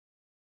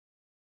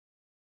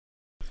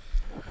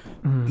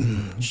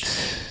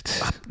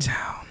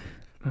Uptown.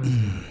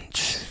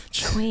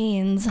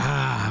 Queens.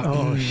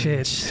 Oh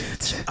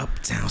shit.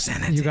 Uptown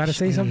sanitation. You gotta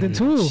say something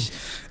too.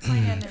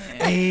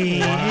 Hey.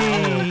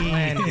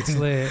 It's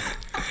lit.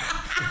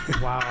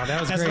 Wow, that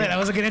was That's great. lit. That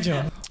was a good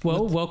intro.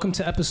 Well, welcome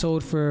to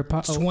episode for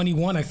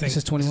 21, I think. This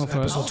is 21 for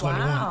us. Episode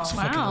 21. wow. It's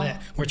fucking Wow. lit.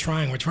 We're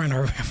trying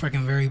our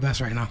fucking very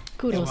best right now.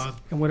 Kudos. Yeah, well,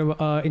 And what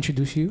about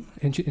introduce you?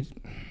 can't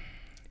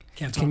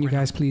talk Can you right now.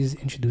 guys please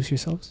introduce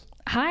yourselves?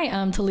 Hi,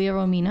 I'm Talia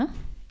Romina.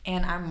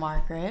 And I'm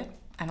Margaret.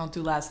 I don't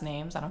do last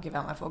names. I don't give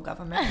out my full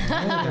government.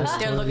 That's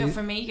They're totally- looking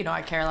for me. You know,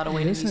 I carry a lot of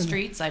weight in Listen. these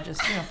streets. I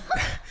just, You know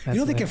That's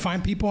they can lit.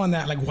 find people on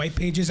that like White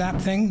Pages app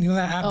thing. You know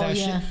that app? Oh, that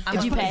yeah. shit. I'm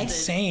Did you not pay?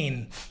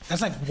 Insane.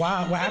 That's like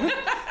wow. What happened?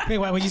 Wait,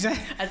 what'd you say?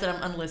 I said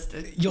I'm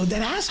unlisted. Yo,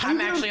 that ass. How I'm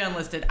you actually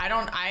unlisted. I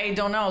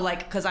don't know,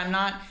 like, cause I'm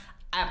not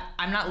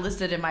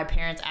listed in my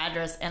parents'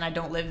 address, and I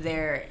don't live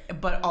there.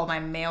 But all my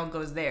mail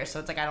goes there, so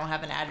it's like I don't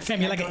have an address. Fam,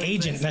 you're like an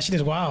agent. That shit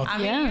is wild. I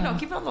mean, Yeah. you know,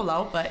 keep it on the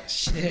low,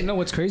 but You know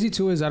what's crazy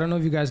too is I don't know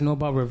if you guys know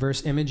about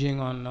reverse imaging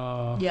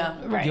on. yeah,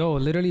 Right. Yo,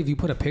 literally, if you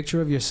put a picture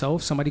of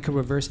yourself, somebody could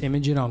reverse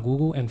image it on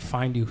Google and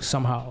find you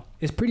somehow.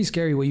 It's pretty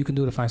scary what you can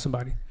do to find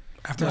somebody.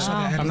 After I saw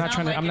that, I'm not Sound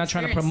trying to. I'm not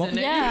trying to experienced promote. in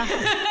it. Yeah.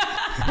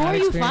 Who are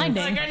you experienced.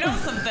 finding? Like I know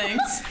some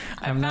things.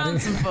 I I'm found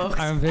not. some folks.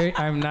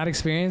 I'm not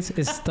experienced.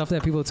 It's stuff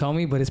that people tell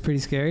me, but it's pretty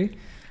scary.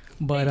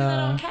 But They do that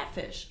on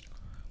Catfish.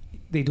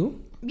 they do.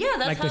 Yeah,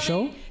 that's Like how the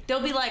show? They'll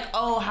be like,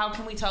 "Oh, how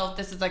can we tell if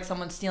this is like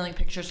someone stealing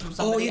pictures from Oh,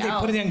 somebody yeah, they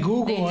else?" put it in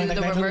Google They do and, like,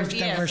 the that little reverse.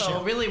 Yeah, reverse so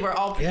shit. really, we're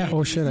all. Yeah.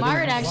 Oh shit! I didn't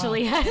Margaret know.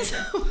 actually had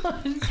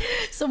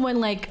someone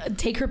like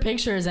take her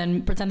pictures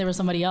and pretend they were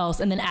somebody else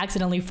and then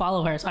accidentally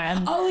follow her. So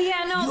I'm Oh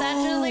yeah, no, that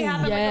really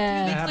happened Yeah.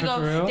 like a That few happened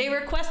for weeks real? ago. They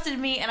requested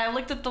me, and I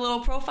looked at the little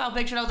profile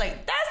picture, and I was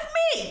like, "That's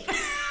me."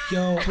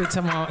 yo, Wait,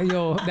 tell me,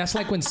 yo, that's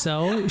like when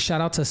Cell. Shout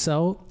out to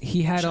Cell.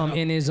 He had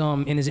in his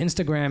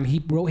Instagram,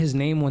 he wrote his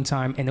name one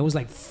time, and it was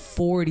like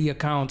 40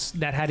 accounts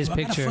that had his I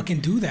gotta picture. fucking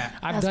do that.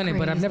 I've That's done it,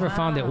 but I've crazy. never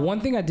found it.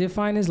 One thing I did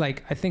find is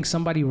like I think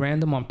somebody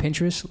random on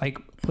Pinterest like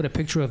put a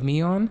picture of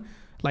me on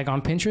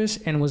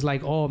Pinterest and was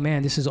like, "Oh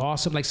man, this is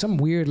awesome!" Like some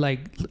weird Like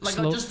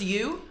slow just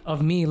you.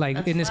 of me like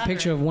That's in this flattering.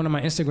 picture of one of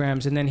my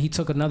Instagrams, and then he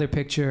took another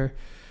picture.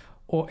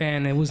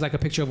 And it was like a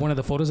picture of one of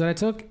the photos that I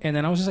took, and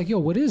then I was just like, "Yo,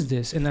 what is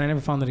this?" And then I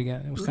never found it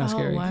again. It was kind of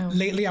scary. wow.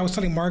 Lately, I was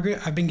telling Margaret,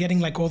 I've been getting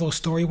like all those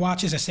story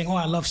watches that saying, "Oh,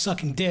 I love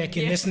sucking dick"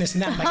 and this and this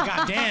and that. I'm like,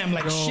 goddamn,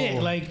 like shit,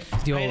 like,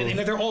 Yo. and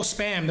they're all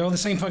spam. They're all the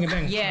same fucking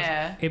thing.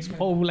 Yeah.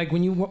 Like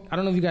when you, I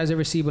don't know if you guys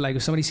ever see, but like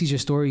if somebody sees your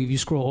story, if you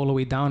scroll all the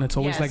way down, it's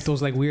always Yes. like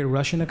those like weird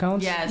Russian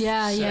accounts. Yes.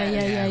 Yeah.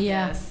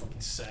 Yes.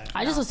 It's sad.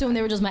 I just assumed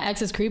they were just my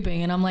exes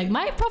creeping, and I'm like,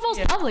 my profile's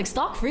Yeah. public,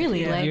 stalk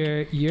freely.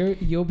 Yeah. Like,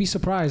 You'll be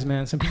surprised,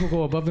 man. Some people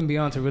go above and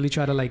beyond to really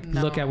try to like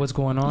No. look at what's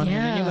going on. And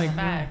then you're Yeah. like,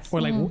 Facts. or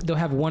like they'll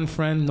have one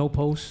friend, no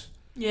posts,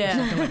 Yeah.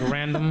 something like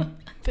random.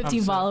 15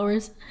 I'm so-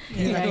 followers.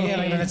 Yeah,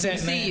 like, that's it. We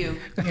see you.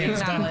 Yeah, We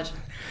it's done. acknowledge.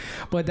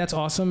 But that's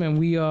awesome, and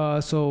we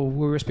so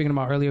we were speaking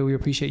about earlier. We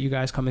appreciate you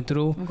guys coming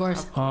through. Of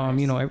course.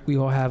 You know, we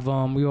all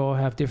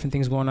have different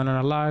things going on in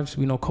our lives.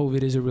 We know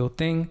COVID is a real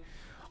thing.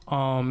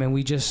 And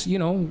we just, you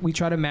know, we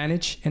try to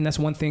manage. And that's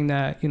one thing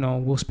that, you know,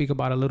 we'll speak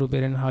about a little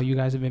bit and how you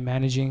guys have been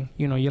managing,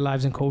 you know, your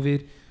lives in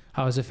COVID,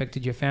 how it's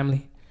affected your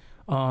family,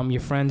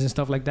 your friends and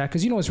stuff like that.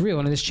 Cause you know, it's real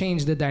and it's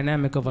changed the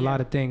dynamic of a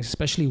lot of things,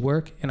 especially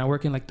work. And I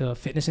work in like the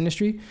fitness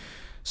industry.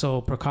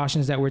 So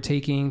precautions that we're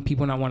taking,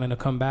 people not wanting to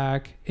come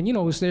back. And, you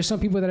know, there's some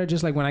people that are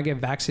just like, when I get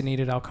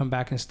vaccinated, I'll come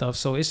back and stuff.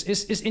 So it's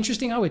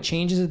interesting how it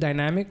changes the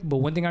dynamic. But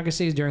one thing I can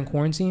say is during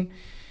quarantine,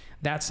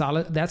 that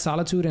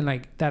solitude and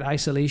like that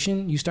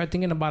isolation, you start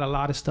thinking about a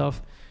lot of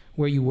stuff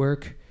where you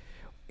work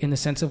in the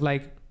sense of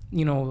like,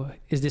 you know,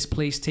 is this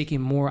place taking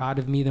more out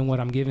of me than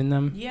what I'm giving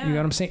them? Yeah. You know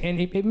what I'm saying? And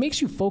it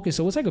makes you focus.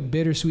 So it's like a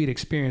bittersweet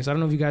experience. I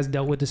don't know if you guys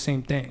dealt with the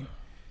same thing.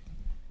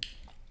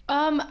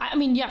 I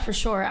mean, yeah, for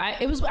sure. I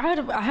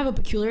have a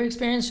peculiar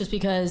experience just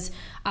because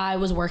I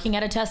was working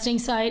at a testing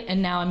site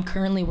and now I'm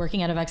currently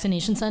working at a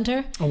vaccination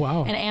center. Oh,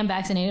 wow. And I am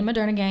vaccinated,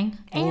 Moderna gang.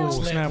 Oh,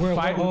 snap. We're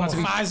Fight- oh, about to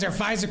be-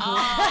 Pfizer crew.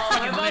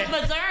 We're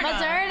both Moderna.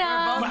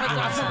 Moderna. We're both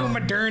I fuck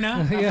Moderna.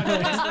 with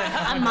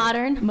Moderna. I'm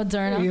modern,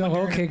 Moderna. Yo,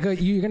 okay,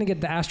 good. You're going to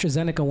get the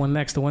AstraZeneca one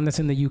next, the one that's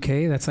in the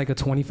UK. That's like a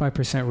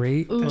 25%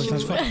 rate.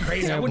 That's fucking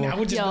crazy. I would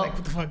just Yo, be like,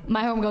 what the fuck?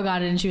 my homegirl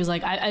got it and she was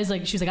like,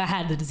 she was like, I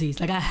had the disease.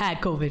 Like I had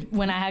COVID.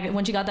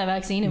 When she got that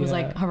vaccine, it was Yeah.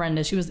 like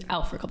horrendous. She was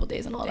out for a couple of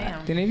days and all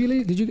that. Damn. Did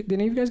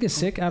any of you guys get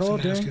sick at I all?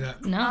 was gonna ask you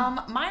during- that.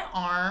 No. My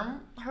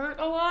arm hurt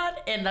a lot,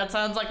 and that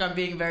sounds like I'm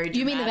being very.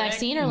 You mean the dramatic.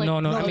 vaccine or like? No,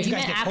 No, Oh, you you guys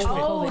meant get actual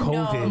COVID.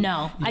 COVID. COVID.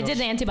 No, I did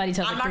the antibody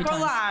test I'm like 3 not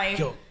gonna times.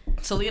 lie. Yo,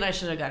 Celine and I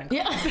should have gotten COVID.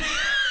 Yeah.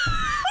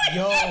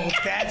 yo,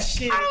 that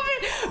shit.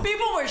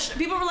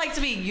 People were like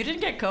to me, "You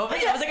didn't get COVID?"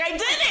 I was like, "I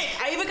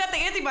didn't. I even got the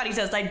antibody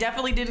test. I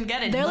definitely didn't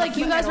get it." They're like,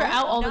 you guys were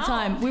out all the No.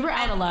 time. We were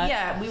out a lot.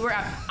 Yeah, we were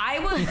out. I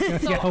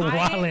was so Yo, I-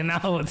 wilding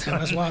out.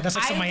 That's wild. That's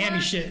like some I Miami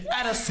worked shit.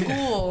 at a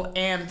school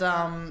and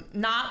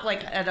not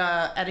like at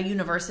a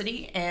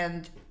university,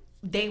 and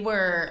they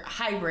were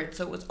hybrid,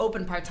 so it was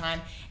open part-time,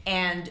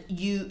 and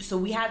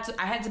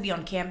I had to be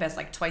on campus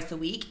like twice a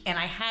week, and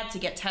I had to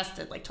get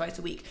tested like twice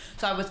a week.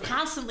 So I was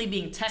constantly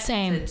being tested.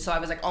 Same. So I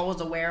was like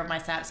always aware of my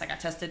status. I got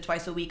tested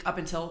twice a week up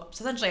until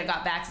essentially I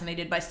got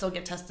vaccinated, but I still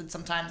get tested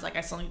sometimes. Like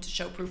I still need to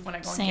show proof when I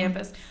go on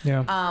campus.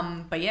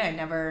 Yeah. But yeah, I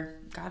never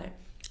got it.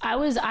 I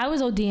was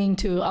ODing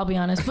too. I'll be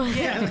honest. But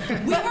Yeah,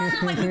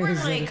 we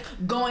weren't like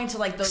going to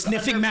like those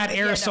Sniffing mad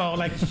aerosol,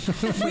 like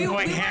we going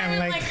weren't ham,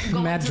 like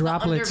going mad to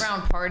droplets. the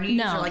underground parties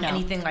No, or like no.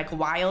 anything like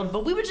wild,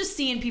 but we were just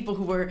seeing people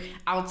who were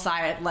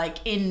outside, like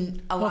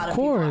in a lot of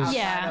course. people outside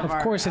Yeah. Of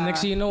our, course, and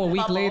next thing you know, a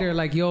week bubble. later,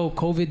 like, yo,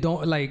 COVID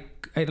don't, like,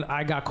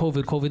 I got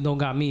COVID don't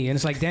got me. And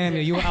it's like, damn,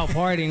 you were out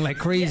partying like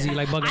crazy,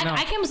 like bugging out.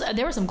 I came.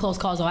 There were some close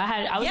calls though.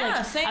 I was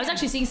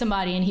actually seeing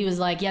somebody, and he was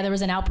like, "Yeah, there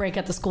was an outbreak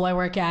at the school I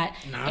work at,"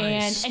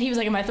 Nice. and he was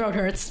like, "My throat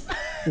hurts."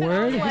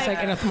 Word? He's like,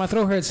 and if my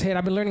throat hurts, hey,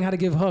 I've been learning how to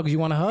give hugs. You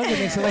want a hug? And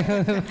it's like,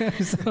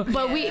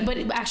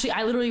 But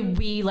actually,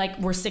 we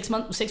were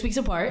 6 weeks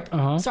apart.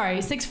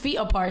 Sorry, 6 feet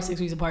apart, 6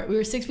 weeks apart. We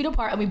were 6 feet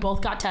apart, and we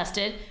both got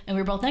tested, and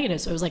we were both negative,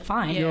 so it was like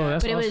fine. Yo,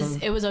 that's but awesome.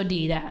 it was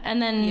OD that,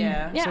 and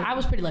then I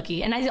was pretty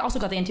lucky, and I also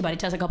got the antibody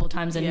test a couple of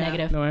times and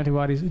negative. no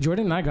antibodies.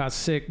 Jordan and I got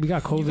sick. We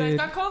got COVID. You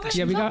guys got COVID?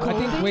 Yeah, we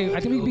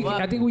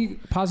got. I think we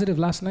positive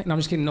last night. No, I'm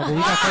just kidding. No, but we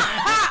got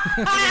COVID.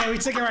 yeah, we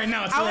took it right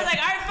now. It's I was lit. like,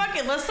 all right, fuck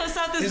it, let's test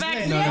out this It's lit.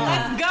 vaccine. No.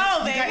 Let's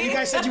go, baby. You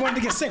guys said you wanted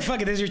to get sick.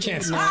 Fuck it, this is your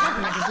chance.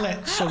 Like, it's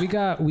lit. So we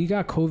got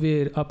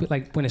COVID up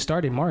like when it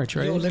started March,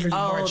 right? Yo, literally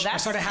Oh, March. I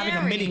that's started having a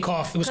scary. mini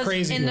cough. It was 'Cause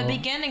crazy. In the yo.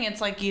 beginning,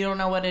 it's like you don't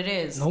know what it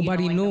is.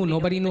 Nobody knew.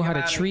 Nobody knew how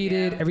to treat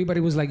it.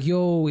 Everybody was like,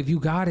 "Yo, if you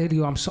got it,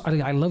 yo, I'm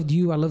sorry. I loved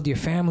you. I loved your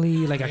family.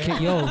 Like I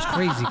can't. Yo, it's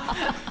crazy."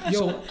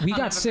 Yo, we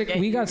got sick. forget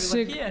We you. got You were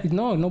sick. like,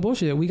 yeah. No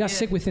bullshit. We got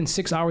sick within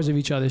 6 hours of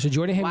each other. So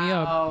Jordan hit me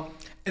up. Wow.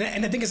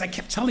 And the thing is, I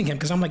kept telling him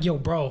because I'm like, yo,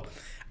 bro,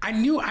 I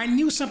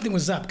knew something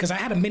was up because I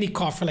had a mini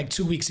cough for like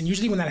 2 weeks, and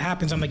usually when that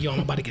happens, I'm like, yo, I'm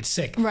about to get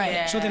sick. Right.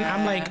 Yeah. So then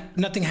I'm like,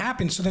 nothing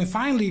happened. So then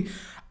finally,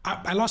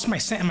 I lost my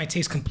scent and my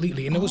taste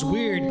completely, and it was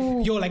weird.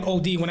 Yo, like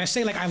OD. When I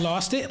say like I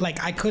lost it,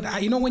 like I could,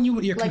 you know, when you're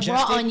Like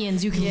congested, raw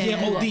onions, you can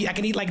Yeah, OD. I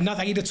can eat like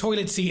nothing. I eat a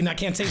toilet seat and I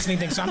can't taste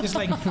anything. So I'm just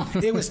like,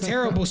 it was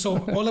terrible. So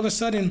all of a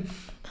sudden,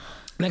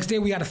 next day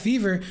we got a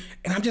fever,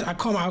 and I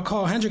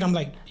call Hendrik. I'm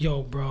like,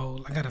 yo,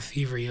 bro, I got a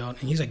fever, yo. And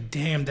he's like,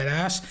 damn, that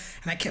ass.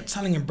 And I kept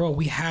telling him, bro,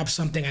 we have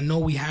something. I know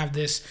we have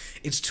this.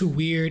 It's too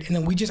weird. And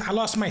then I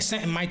lost my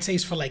scent and my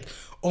taste for like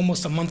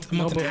almost a month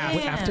and a half.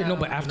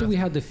 After we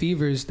had the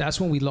fevers, that's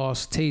when we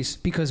lost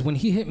taste. Because when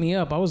he hit me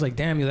up, I was like,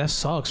 damn, yo, that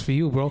sucks for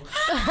you, bro.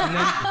 And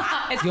then,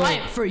 It's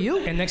fine for you.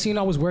 and next thing you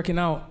know, I was working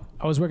out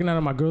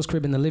at my girl's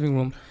crib in the living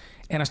room.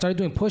 And I started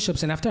doing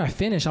push-ups, and after I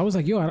finished, I was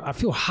like, yo, I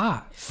feel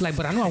hot. Like,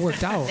 but I know I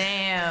worked out.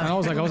 Damn. And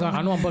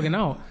I know I'm bugging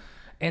out.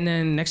 And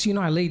then next thing you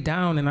know, I laid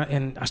down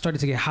and I started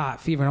to get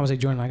hot fever. And I was like,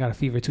 Jordan, I got a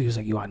fever too. He was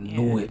like, yo, I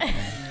knew it, man.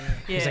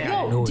 He's like,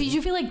 I knew Yo, it. did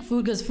you feel like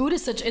food? Because food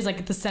is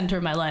like the center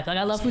of my life. Like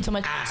I love food so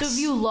much. So if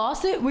you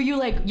lost it, were you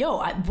like, yo,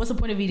 what's the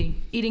point of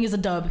eating? Eating is a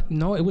dub.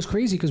 No, it was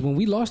crazy because when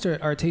we lost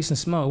our taste and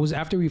smell, it was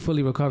after we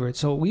fully recovered.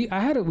 So we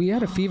had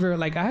a fever.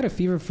 Like I had a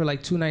fever for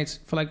like 2 nights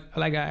for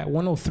like at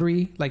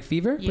 103 like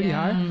fever, pretty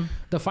high.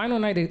 The final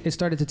night it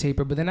started to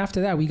taper, but then after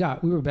that we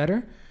were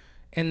better,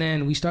 and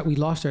then we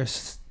lost our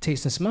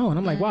taste and smell, and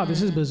I'm like, wow,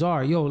 this is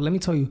bizarre. Yo, let me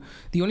tell you,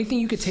 the only thing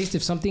you could taste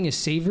if something is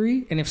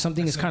savory and if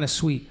something is kind of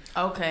sweet.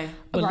 Okay.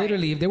 But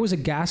literally, if there was a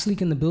gas leak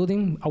in the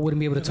building, I wouldn't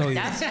be able to tell you.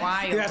 That's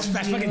wild. That's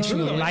fucking true.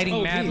 We were though.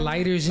 lighting That's mad OD.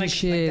 lighters and Like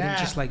shit, and that.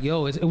 just like,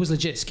 yo, it was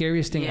legit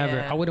scariest thing ever.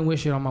 Yeah. I wouldn't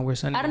wish it on my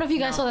worst enemy. I don't know if you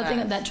guys saw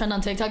facts. that trend on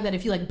TikTok that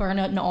if you like burn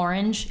out an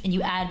orange and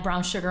you add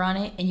brown sugar on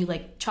it and you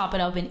like chop it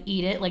up and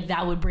eat it, like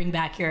that would bring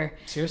back your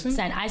Seriously?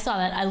 scent. I saw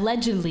that.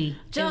 Allegedly,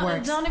 it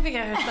works. Don't even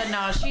get her. But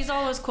no, she's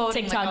always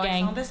quoting TikTok like,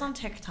 gang. I saw this on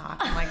TikTok.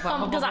 I'm like, blah,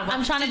 blah, Because blah, blah, I'm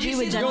blah. trying to Did be you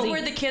with see Gen those Z.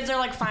 where the kids are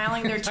like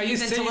filing their you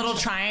teeth into saying- little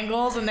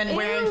triangles and then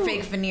wearing Ew.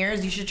 fake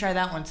veneers? You should try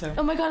that one too.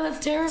 Oh my god, that's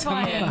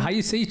terrifying. How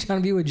you say you trying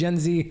to be with Gen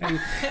Z?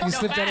 You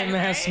slipped that in facts,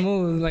 mad right?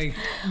 smooth. Like,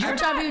 You're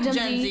trying to be with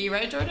Gen Z,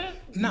 right, Jordan?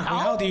 Nah,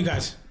 how old are you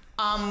guys?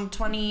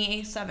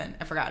 27.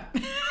 I forgot.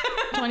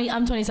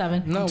 I'm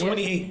 27. no,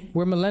 28.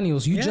 we're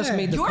millennials. You just Yeah.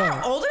 made the You're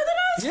call. older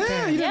than us?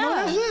 Yeah, you didn't know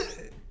Yeah. that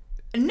shit?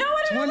 No,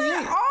 I didn't know 28.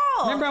 that at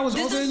all. Remember I was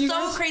this older is than you so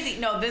guys? crazy.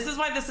 No, this is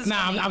why this is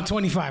Nah, funny. I'm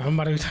 25. I'm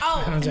about to.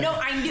 Oh, I'm joking. no,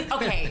 I knew.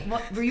 Okay.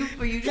 What, were you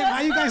just? Yeah,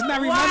 how you guys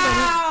not remember?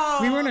 Wow.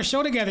 We were in a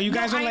show together. You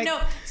guys No, were like, I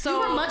know. So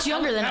You were much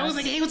younger than I us. was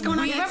like, hey, what's going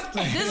on?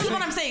 This is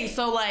what I'm saying.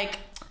 So like,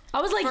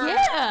 I was like, for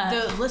yeah.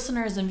 the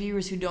listeners and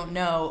viewers who don't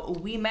know,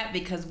 we met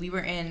because we were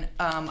in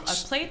a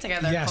play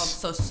together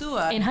Yes. called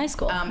Sosua In high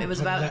school. It was What is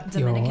about that?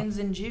 Dominicans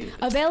and Jews.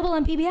 Available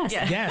on PBS.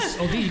 Yeah. Yes,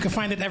 OD. You can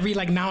find it every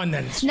like now and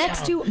then.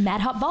 Next to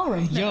Mad Hot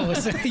Ballroom. Yo,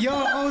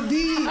 OD.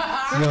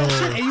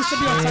 It used to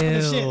be on top of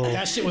the shit.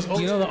 That shit was OD.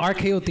 You know the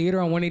RKO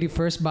Theater on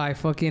 181st by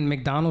fucking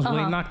McDonald's? Well,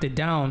 they knocked it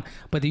down,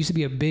 but there used to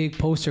be a big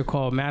poster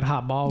called Mad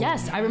Hot Ballroom.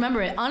 Yes, I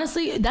remember it.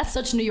 Honestly, that's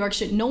such New York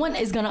shit. No one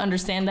is going to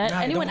understand that. Nah,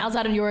 Anyone don't-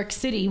 outside of New York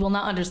City will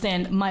not understand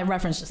my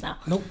reference just now.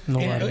 Nope. No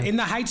And, idea. in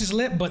the Heights is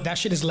lit, but that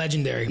shit is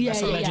legendary.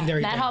 That's a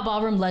legendary Mad thing. Hot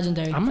Ballroom,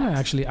 legendary. I'm gonna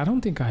actually. I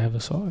don't think I ever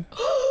saw it.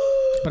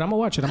 But I'm gonna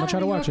watch it. I'm gonna try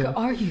to watch it.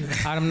 Are you?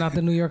 I'm not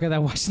the New Yorker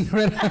that watched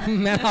Red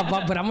Man,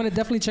 but I'm gonna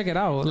definitely check it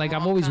out. Like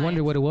I've always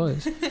wondered what it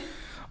was.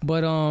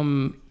 But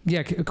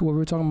yeah, what we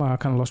were talking about, I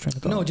kind of lost train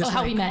of thought. No, just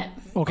how like, we met.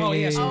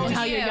 Okay, And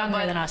how you're younger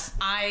but than us.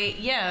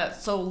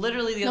 So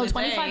literally the No, other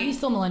 25. day. He's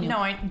still millennial.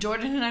 No,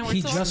 Jordan and I were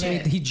He still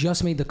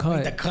just made the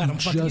cut. the cut. I'm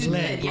fucking Just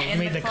lit. You're I in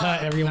made the the club.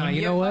 cut, everyone. Nah,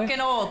 you You're know what?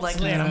 fucking old. Like,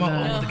 Man, I'm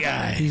an Nah. old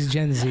guy. He's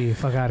Gen Z.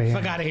 Fuck out of here.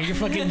 Fuck out of here. You're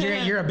fucking.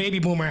 You're a baby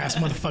boomer ass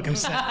motherfucking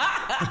set.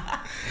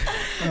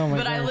 Oh my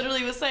But I God.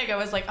 literally was saying, I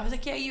was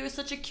like, yeah, you were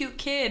such a cute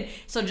kid.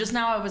 So just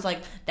now I was like,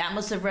 that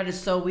must have read is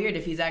so weird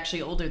if he's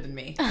actually older than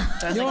me. So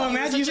I was Yo, like,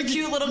 imagine you're such a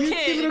cute little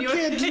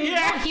kid.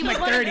 Yeah. He was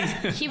Like one 30.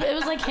 It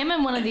was like him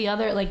and one of the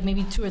other, like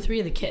maybe 2 or 3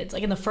 of the kids.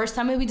 Like in the first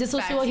time we did social,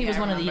 Facts, he was yeah, I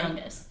one of the remember.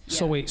 youngest.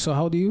 So wait, so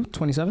how old are you?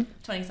 27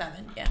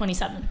 27. Yeah.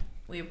 27.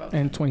 We were both.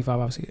 and 25,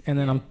 obviously, and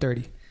then I'm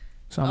 30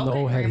 So I'm the Okay,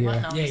 old head very here.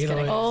 much. No, I'm Yeah, just you know,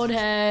 kidding. Old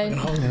head. You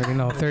already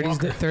know.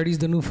 30's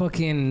the new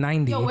fucking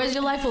 90. Yo, where's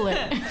your life alert?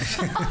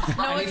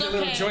 No,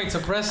 it's okay. to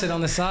press it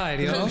on the side,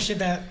 you Oh shit,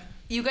 that.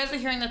 You guys are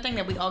hearing the thing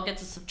that we all get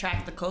to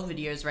subtract the COVID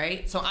years,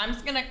 right? So I'm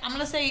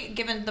gonna say,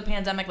 given the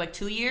pandemic, like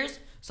 2 years.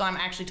 So I'm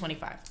actually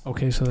 25.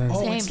 Okay, so then. Oh,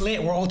 Same. it's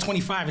lit. We're all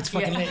 25. It's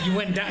fucking Yeah. lit. You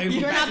went down.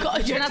 You're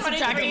not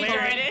subtracting Later.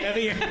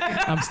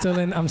 it. I'm still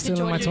in my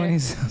Georgia.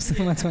 20s. I'm still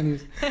in my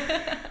 20s.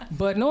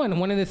 But no, and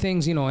one of the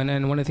things, and one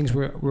of the things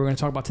we're going to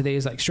talk about today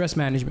is like stress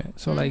management.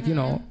 So like,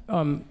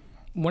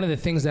 one of the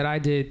things that I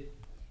did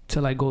to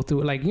like go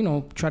through, like,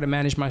 try to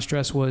manage my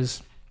stress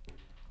was,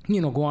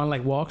 go on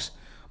like walks,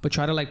 but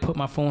try to like put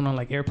my phone on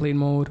like airplane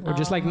mode or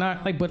just like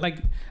not like, but like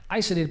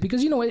isolate it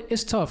because,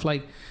 it's tough.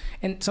 Like,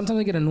 and sometimes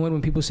I get annoyed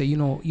when people say,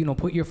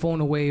 put your phone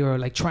away or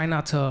like try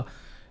not to,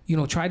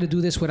 try to do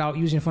this without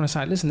using your phone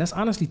aside. Listen, that's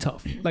honestly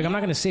tough. Like, I'm not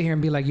going to sit here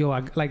and be like, yo,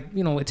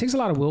 it takes a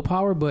lot of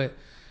willpower, but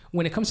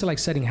when it comes to like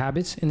setting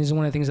habits, and this is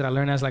one of the things that I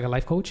learned as like a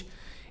life coach,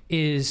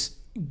 is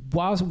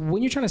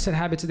when you're trying to set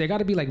habits, they got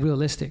to be like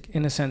realistic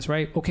in a sense,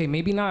 right? Okay,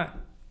 maybe not,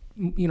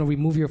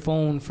 remove your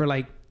phone for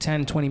like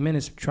 10, 20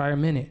 minutes, try a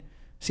minute.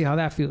 See how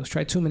that feels.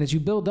 Try 2 minutes. You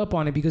build up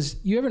on it because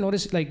you ever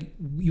notice like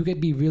you get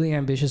be really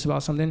ambitious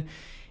about something. And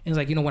it's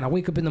like, when I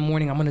wake up in the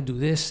morning, I'm going to do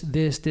this.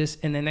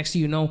 And then next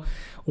thing you know,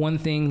 one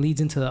thing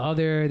leads into the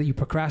other that you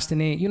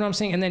procrastinate. You know what I'm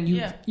saying? And then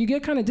you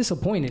get kind of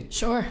disappointed.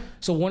 Sure.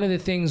 So one of the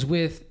things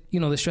with,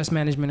 the stress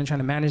management and trying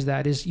to manage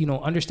that is,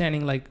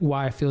 understanding like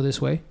why I feel this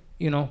way,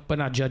 but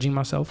not judging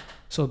myself.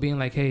 So being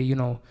like, hey,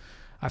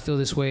 I feel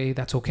this way.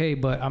 That's okay.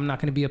 But I'm not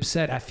going to be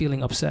upset at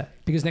feeling upset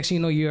because next thing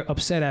you know, you're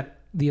upset at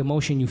the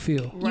emotion you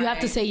feel. You have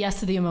to say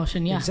yes to the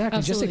emotion. Yeah, Exactly.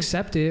 absolutely. Just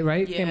accept it,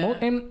 right? Yeah.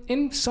 And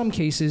in some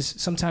cases,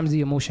 sometimes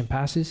the emotion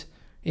passes.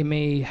 It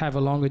may have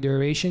a longer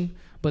duration,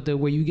 but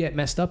where you get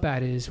messed up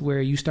at is where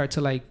you start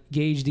to like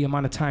gauge the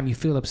amount of time you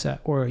feel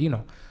upset or,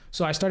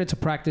 So I started to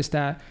practice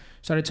that,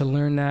 started to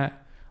learn that.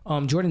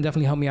 Jordan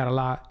definitely helped me out a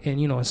lot. And,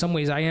 in some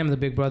ways I am the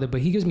big brother, but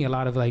he gives me a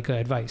lot of like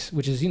advice,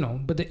 which is,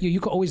 but you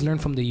can always learn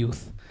from the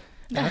youth.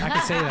 I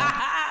can say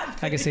that.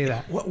 I can say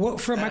that. What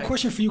for my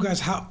question for you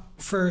guys?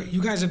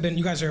 You guys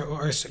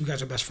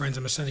are best friends.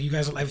 I'm assuming you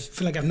guys. I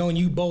feel like I've known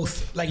you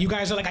both. Like you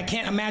guys are like I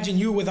can't imagine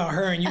you without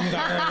her and you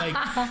without her.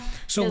 Like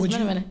so It's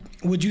been a minute.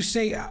 would you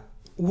say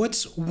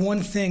what's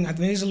one thing? I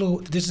think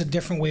this is a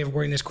different way of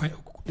wording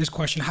this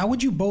question. How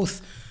would you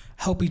both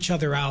help each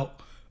other out?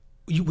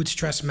 With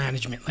stress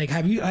management, like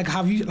have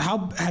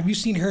you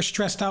seen her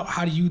stressed out?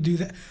 How do you do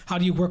that? How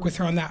do you work with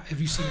her on that?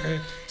 Have you seen her?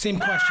 Same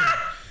question.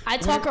 I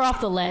talk her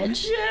off the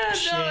ledge. Yeah, no,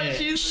 Shit.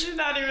 she's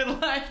not even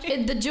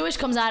lying. The Jewish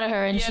comes out of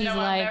her, and she's I'm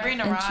like, very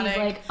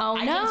neurotic. oh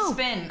no.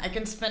 I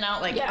can spin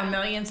out like a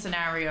million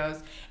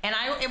scenarios. And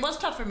it was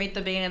tough for me at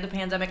the beginning of the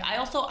pandemic.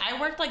 I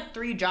worked like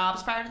 3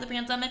 jobs prior to the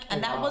pandemic,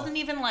 and that wasn't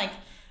even like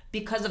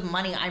because of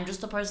money. I'm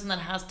just a person that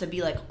has to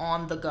be like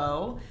on the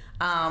go.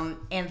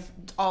 And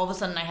all of a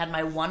sudden I had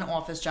my one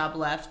office job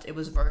left. It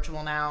was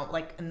virtual now,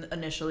 like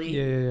initially.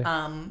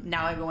 Yeah.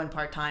 Now I go in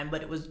part-time,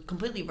 but it was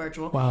completely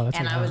virtual. Wow, that's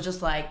and a I lot. was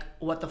just like,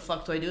 what the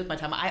fuck do I do with my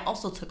time? I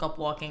also took up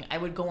walking. I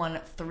would go on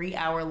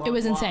 3-hour-long It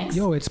was walks. insane.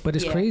 Yo, it's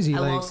crazy. I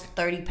Like lost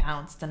 30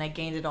 pounds, then I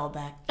gained it all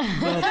back. the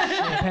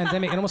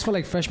pandemic, it almost felt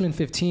like freshman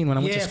 15 when I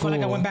went Yeah, to I school. feel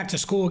like I went back to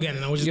school again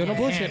and I was just Yo, no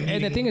bullshit.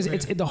 And the thing is,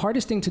 it's the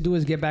hardest thing to do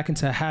is get back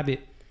into a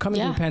habit coming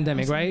through the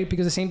pandemic, right?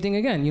 Because the same thing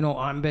again,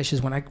 I'm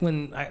ambitious when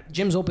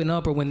gyms open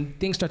up or when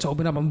things start to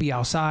open up, I'm gonna be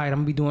outside, I'm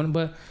gonna be doing,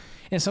 but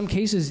in some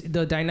cases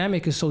the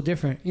dynamic is so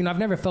different. I've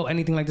never felt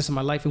anything like this in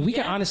my life, and we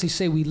can honestly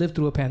say we lived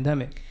through a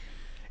pandemic.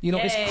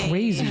 It's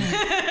crazy.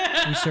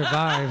 We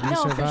survived.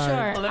 No, for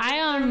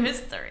sure.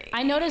 History.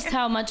 I noticed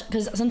how much,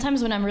 because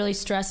sometimes when I'm really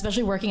stressed,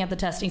 especially working at the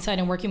testing site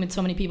and working with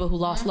so many people who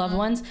lost loved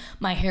ones,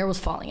 my hair was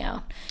falling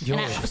out.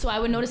 So I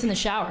would notice in the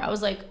shower, I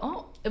was like,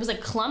 oh, it was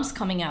like clumps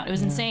coming out. It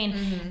was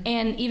insane.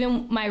 And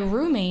even my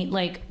roommate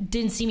like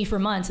didn't see me for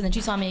months, and then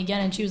she saw me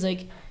again and she was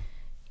like,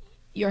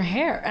 your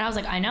hair. And I was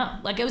like, I know.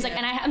 Like it was like,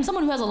 and I'm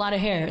someone who has a lot of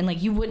hair, and like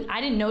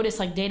I didn't notice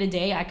like day to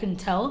day, I couldn't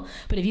tell.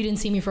 But if you didn't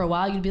see me for a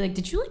while, you'd be like,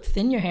 did you like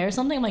thin your hair or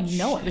something? I'm like,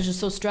 no, I was just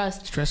so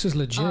stressed. Stress is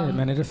legit,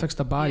 man. It affects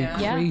the body.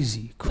 Yeah.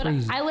 Crazy. But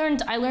I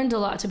learned a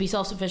lot to be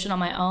self-sufficient on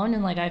my own,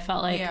 and like I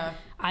felt like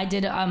I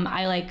did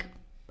I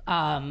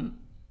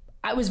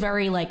I was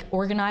very like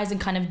organized and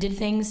kind of did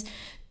things.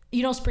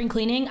 You know, spring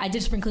cleaning. I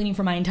did spring cleaning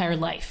for my entire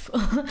life.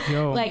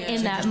 Like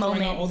in that just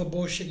moment. Out all the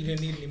bullshit you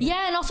didn't need anymore.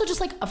 Yeah, and also just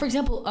like for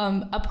example,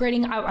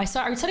 upgrading. I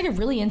started to get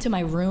really into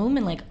my room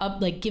and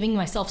like giving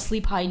myself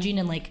sleep hygiene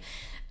and like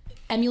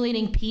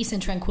emulating peace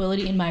and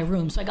tranquility in my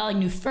room. So I got like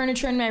new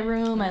furniture in my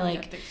room. I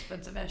like the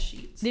expensive ass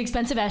sheets. The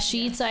expensive ass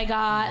sheets I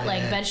got,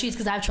 like bed sheets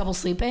because I have trouble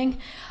sleeping.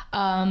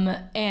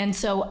 And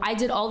so I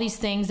did all these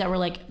things that were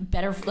like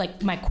better,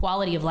 like my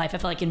quality of life I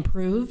felt like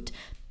improved.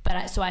 But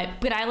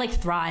I like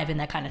thrive in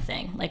that kind of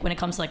thing. Like when it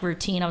comes to like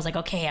routine, I was like,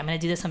 okay, I'm gonna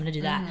do this, I'm gonna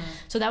do that.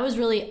 So that was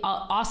really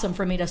awesome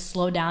for me to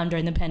slow down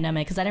during the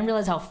pandemic because I didn't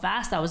realize how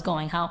fast I was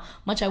going, how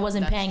much I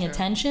wasn't paying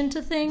attention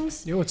to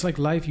things. Yo, it's like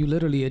life. You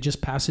literally, it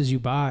just passes you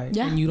by,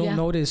 and you don't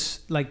notice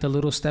like the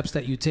little steps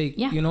that you take.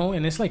 Yeah. You know,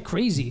 and it's like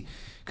crazy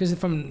because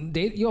from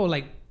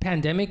like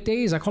pandemic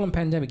days, I call them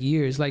pandemic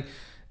years. Like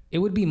it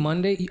would be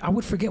Monday. I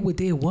would forget what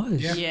day it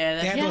was. Yeah,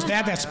 they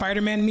had that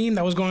Spider-Man meme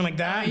that was going like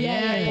that.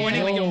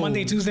 Pointing like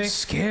Monday, Tuesday.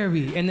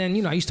 Scary. And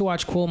then I used to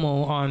watch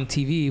Cuomo on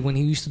TV when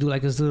he used to do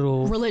like his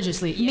little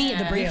religiously. Me,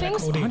 the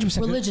briefings,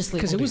 100% religiously.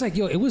 Because it was like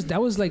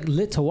that was like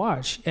lit to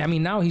watch. I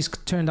mean, now he's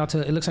turned out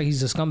to. It looks like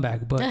he's a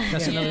scumbag, but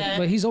that's another.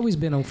 But he's always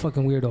been a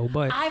fucking weirdo.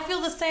 But I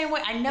feel the same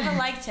way. I never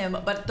liked him,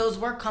 but those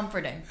were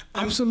comforting.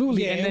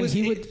 Absolutely. And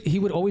then he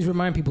would always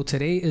remind people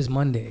today is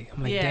Monday.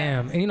 I'm like,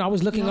 damn. And I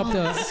was looking up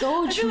the.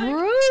 So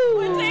true.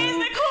 What day is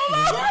it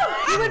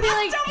called? He would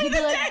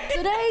be like,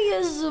 today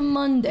is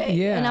Monday.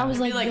 Yeah. And I was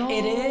like, yo,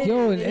 it is.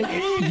 Yo,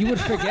 you would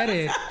forget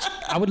it.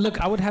 I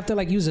would have to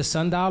like use a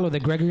sundial or the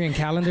Gregorian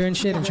calendar and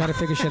shit and try to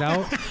figure shit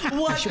out.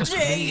 What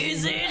day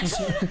is it?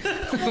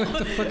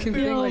 The fucking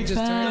thing like just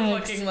turned. The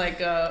fucking like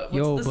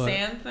what's the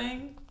sand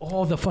thing?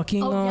 Oh, the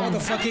fucking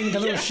the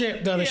little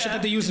shit, the shit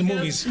that they use in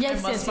movies.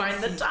 Yes, I must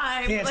find the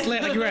time. Yeah, it's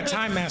like you're a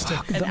time master.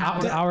 The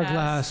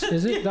hourglass.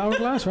 Is it the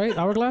hourglass, right?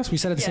 Hourglass? We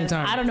said at the same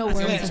time. I don't know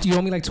where it's You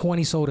owe me like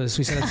 20 sodas.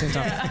 We said at the same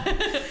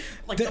time.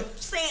 Like the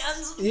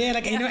sands. Yeah,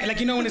 like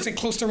when it's like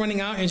close to running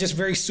out and just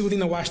very soothing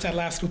to watch that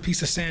last little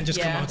piece of sand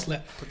just come out. It's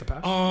lit. Put the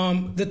patch.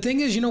 The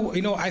thing is,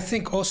 I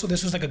think also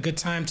this was like a good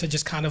time to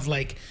just kind of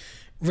like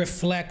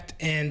reflect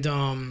and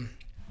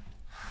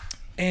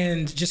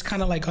just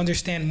kind of like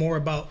understand more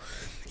about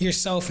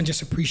yourself and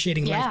just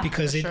appreciating life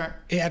because it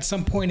at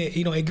some point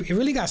it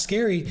really got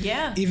scary.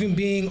 Yeah. Even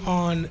being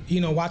on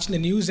watching the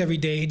news every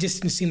day, it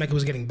just didn't seem like it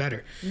was getting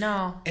better.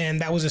 No. And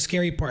that was a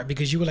scary part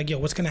because you were like, yo,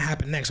 what's gonna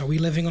happen next? Are we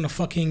living on a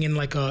fucking in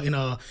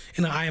a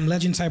I Am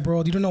Legend type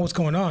world? You don't know what's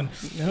going on.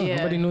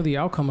 Nobody knew the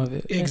outcome of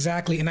it.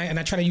 Exactly. And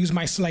I try to use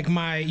my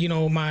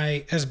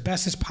as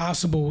best as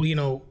possible,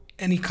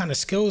 any kind of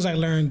skills I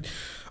learned.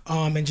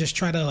 And just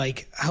try to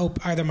like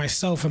help either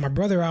myself and my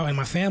brother out and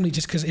my family,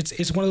 just because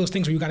it's one of those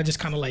things where you got to just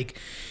kind of like,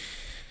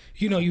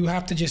 you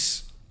have to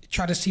just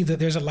try to see that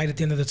there's a light at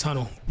the end of the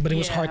tunnel, but it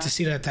was hard to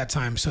see that at that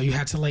time. So you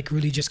had to like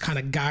really just kind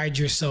of guide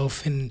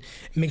yourself and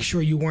make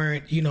sure you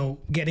weren't,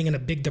 getting in a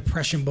big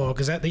depression ball.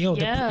 Cause that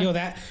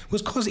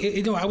was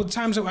causing, I would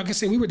times I could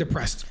say we were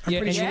depressed. I'm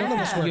pretty sure none of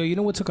us were. You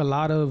know what took a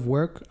lot of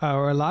work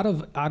or a lot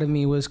of out of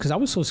me was cause I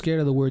was so scared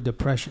of the word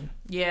depression.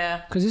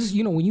 Yeah. Because this,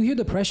 when you hear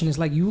depression, it's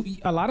like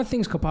a lot of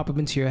things could pop up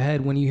into your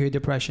head when you hear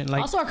depression. Like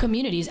also our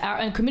communities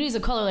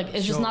of color, like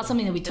it's just not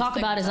something that we talk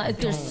about.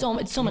 There's so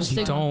much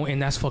stigma. And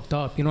that's fucked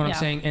up. You know what I'm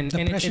saying? And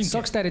it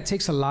sucks that it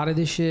takes a lot of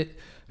this shit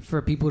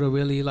for people to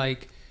really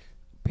like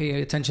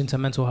pay attention to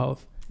mental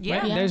health.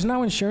 Yeah. Right? There's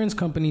now insurance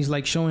companies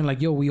like showing like,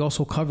 yo, we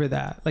also cover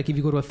that. Like if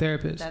you go to a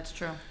therapist. That's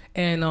true.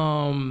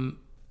 And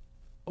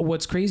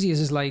what's crazy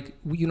is like,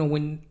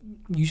 when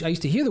I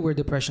used to hear the word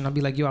depression, I'd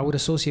be like, yo, I would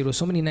associate with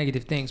so many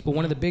negative things. But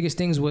one of the biggest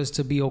things was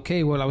to be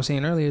okay. What I was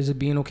saying earlier is it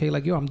being okay.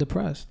 Like, yo, I'm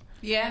depressed.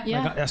 Yeah.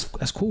 Like,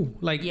 that's cool.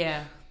 Like,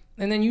 yeah.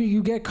 And then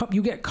you get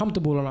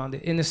comfortable around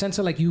it in the sense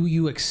of like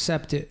you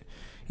accept it.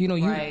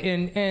 Right.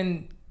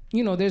 And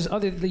there's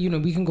other,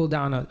 we can go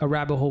down a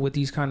rabbit hole with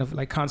these kind of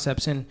like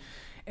concepts and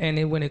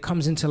when it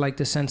comes into like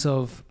the sense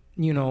of,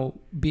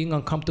 being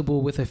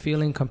uncomfortable with a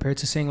feeling compared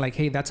to saying like,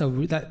 hey, that's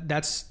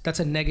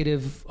a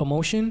negative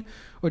emotion,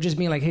 or just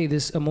being like, hey,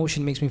 this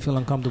emotion makes me feel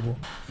uncomfortable.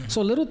 Mm-hmm.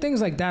 So little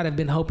things like that have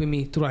been helping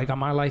me through like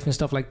my life and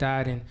stuff like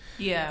that. And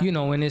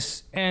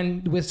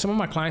and with some of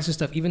my clients and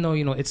stuff, even though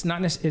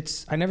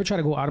I never try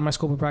to go out of my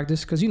scope of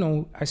practice because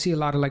I see a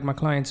lot of like my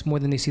clients more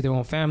than they see their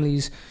own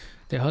families,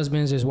 their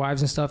husbands, their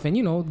wives and stuff,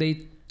 and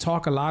they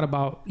talk a lot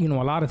about a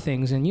lot of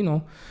things,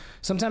 and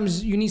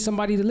sometimes you need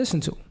somebody to listen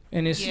to.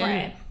 And it's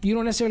you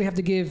don't necessarily have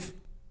to give,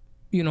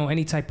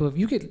 any type of.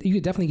 You could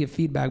definitely give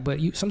feedback,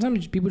 but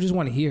sometimes people just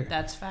want to hear.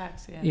 That's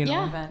facts.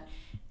 Yeah.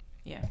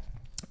 Yeah.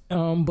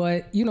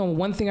 But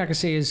one thing I could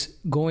say is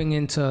going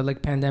into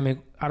like pandemic.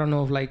 I don't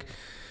know if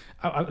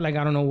I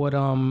don't know what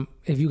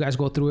if you guys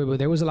go through it, but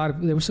there were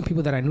some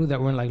people that I knew that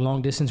were in like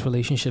long distance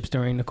relationships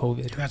during the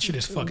COVID. That shit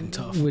is fucking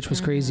tough. Which was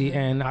crazy,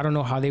 and I don't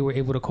know how they were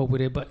able to cope with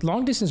it. But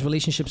long distance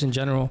relationships in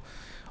general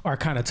are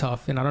kind of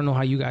tough, and I don't know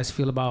how you guys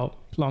feel about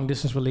long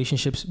distance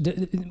relationships,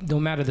 no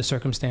matter the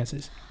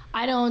circumstances.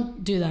 I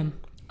don't do them.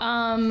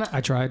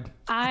 I tried.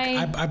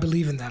 I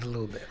believe in that a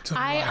little bit.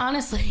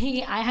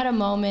 Honestly, I had a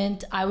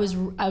moment. I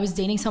was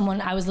dating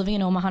someone. I was living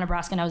in Omaha,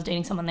 Nebraska, and I was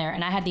dating someone there,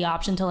 and I had the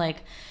option to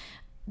like,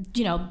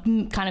 you know,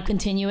 kind of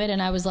continue it,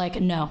 and I was like,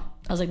 no.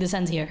 I was like, this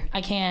ends here. I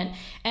can't.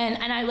 And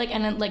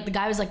the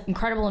guy was like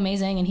incredible,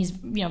 amazing, and he's,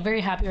 you know, very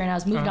happy right now.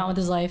 He's moved on with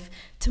his life.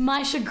 To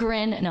my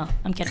chagrin, no,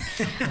 I'm kidding.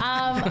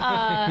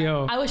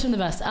 I wish him the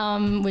best,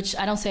 which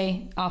I don't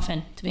say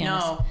often, to be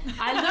honest.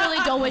 I literally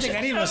don't wish.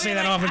 Any of us say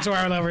that often to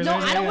our lovers. No,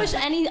 I don't wish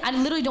I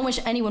literally don't wish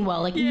anyone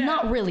well. Like,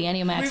 not really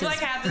any of my exes. We've like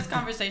had this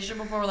conversation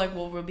before. We're like,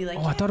 we'll be like,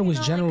 I thought it was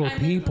general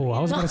people. I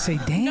was gonna say,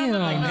 damn.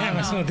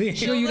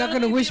 Sure, you're not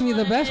gonna wish me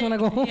the best when I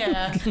go home.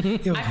 Yeah. I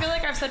feel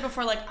like I've said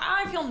before, like,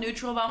 I feel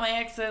neutral about my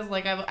exes.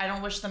 Like, I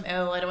don't wish them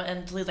ill.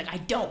 And Talia's like, I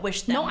don't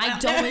wish them. No, I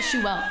don't wish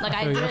you well. Like,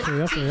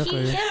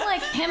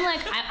 him,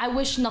 I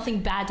wish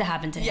nothing bad to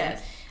happen to him.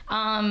 Yes.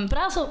 But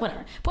also,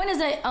 whatever. Point is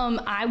that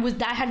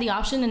I had the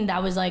option, and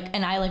that was like,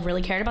 and I like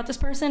really cared about this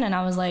person, and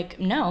I was like,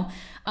 no.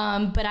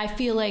 But I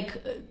feel like,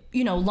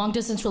 you know, long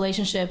distance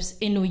relationships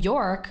in New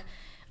York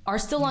are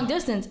still long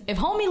distance. If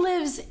homie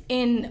lives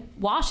in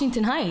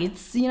Washington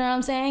Heights, you know what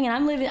I'm saying, and I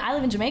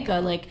live in Jamaica,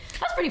 like,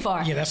 that's pretty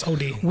far. Yeah, that's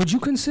OD. Would you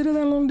consider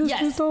that long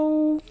distance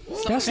though?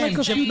 That's like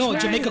a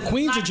Jamaica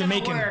Queens or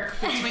Jamaican?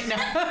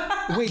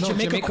 Wait,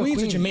 Jamaica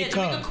Queens or Jamaica?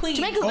 Jamaica Queens.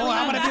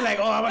 I want to be like,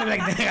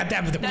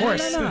 that, but of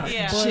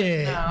course.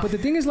 Shit. But the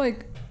thing is,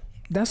 like,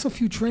 that's a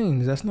few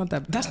trains. That's not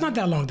that. That's not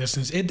that long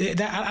distance.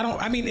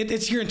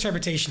 It's your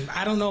interpretation.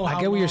 I don't know. I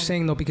get what you're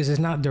saying though, because it's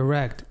not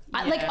direct.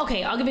 Like,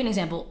 okay, I'll give you an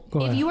example.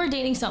 If you are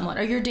dating someone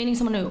or you're dating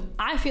someone new,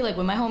 I feel like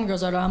when my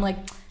homegirls are, I'm like,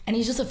 and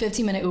he's just a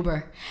 15-minute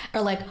Uber,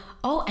 or like,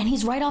 oh, and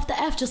he's right off the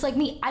F just like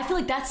me. I feel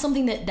like that's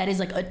something that is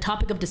like a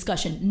topic of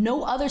discussion.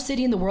 No other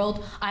city in the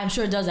world, I'm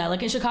sure, does that.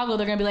 Like in Chicago,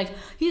 they're gonna be like,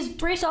 he's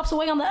 3 stops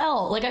away on the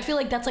L. Like, I feel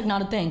like that's like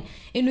not a thing.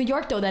 In New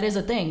York though, that is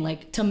a thing.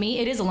 Like, to me,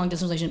 it is a long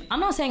distance relationship.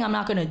 I'm not saying I'm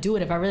not gonna do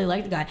it if I really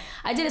like the guy.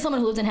 I dated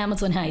someone who lived in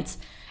Hamilton Heights,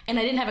 and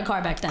I didn't have a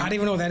car back then. I don't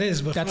even know what that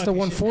is, but that's the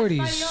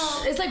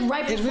 140s. It's like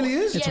right before. It really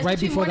is? It's right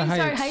before the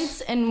Morningstar Heights.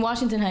 Heights and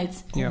Washington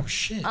Heights. Oh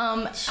shit.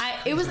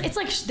 It's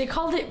like they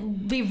called it.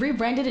 They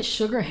rebranded it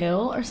Sugar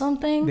Hill or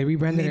something. They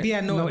rebranded Maybe it.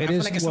 I know. No, I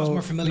feel like it sounds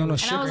more familiar. And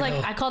I was like,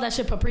 I call that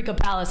shit Paprika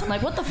Palace. I'm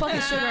like, what the fuck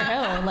is Sugar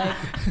Hill? Like,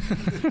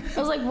 I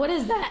was like, what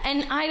is that?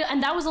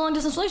 And that was a long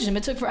distance relationship.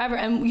 It took forever.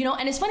 And you know,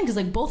 and it's funny because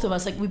like both of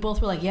us, like we both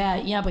were like,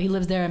 yeah, but he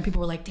lives there, and people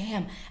were like,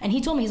 damn. And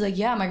he told me, he's like,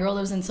 yeah, my girl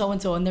lives in so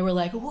and so, and they were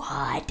like,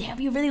 what? Damn,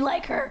 you really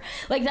like her?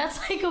 Like,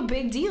 that's like a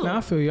big deal. No,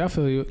 I feel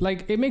you.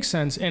 Like, it makes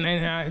sense. And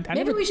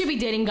maybe we should be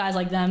dating guys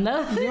like them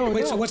though.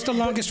 Wait, so what's the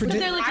longest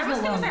relationship? I was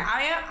gonna say,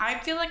 I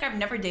feel like I've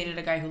never dated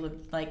a guy who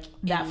lived like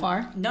that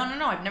far. No.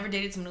 I've never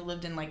dated someone who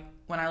lived in like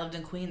when I lived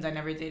in Queens. I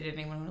never dated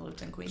anyone who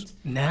lived in Queens.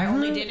 Never? I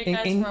only dated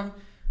guys from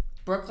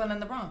Brooklyn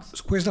and the Bronx.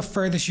 Where's the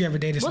furthest you ever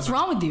dated? What's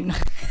wrong with you?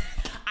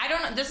 I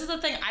don't know. This is the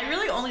thing. I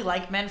really only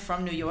like men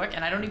from New York,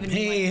 and I don't even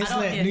mean it's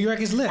lit. New York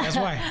is lit. That's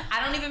why.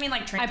 I don't even mean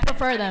like I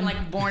prefer them. I'm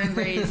like born and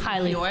raised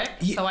in New York,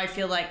 Yeah. so I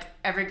feel like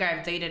every guy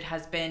I've dated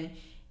has been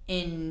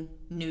in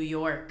New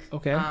York.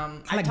 Okay.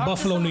 I like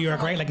Buffalo, New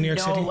York, right? Like New York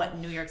City. No,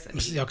 New York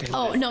City. Okay.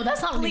 Oh no,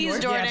 that's not New Please,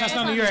 York. Jordan. Yeah, that's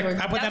not New York.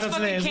 I put that That's up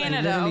today. fucking It's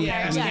like, Canada,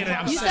 yeah, okay?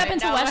 I'm You sorry. step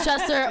into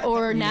Westchester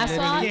or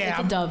Nassau, it's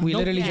a dub. We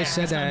literally Yeah, just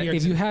said it's not that. New York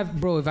If you City. have,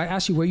 bro, if I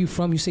ask you where you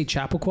from, you say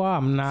Chappaqua.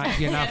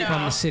 You're not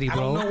from the city, I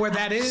bro. don't know where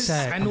that is.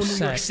 Sad. I know I'm New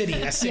sad. York City.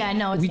 That's it. Yeah,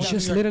 no, it's We dub.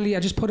 just literally,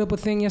 I just put up a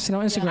thing yesterday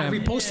on I Instagram.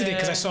 reposted it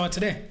because I saw it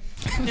today.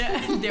 Yeah,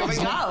 there we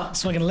go.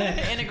 It's fucking lit.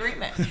 In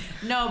agreement.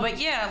 No,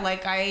 but yeah,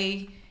 like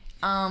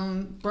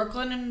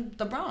Brooklyn and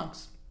the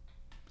Bronx.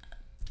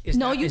 Is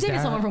No, that- you is dated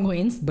that- someone from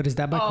Queens. But is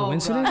that by Oh,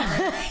 coincidence?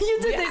 You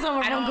did date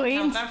someone I from don't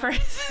Queens. count that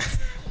person.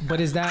 But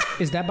is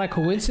that by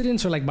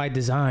coincidence or like by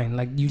design?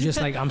 Like you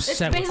just like I'm It's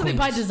set with basically Queens.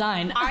 by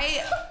design.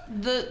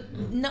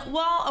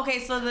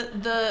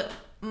 So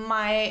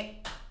my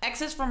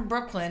exes from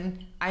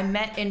Brooklyn, I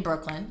met in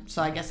Brooklyn,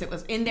 so I guess it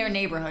was in their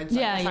neighborhood. So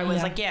Yeah, I guess yeah, I was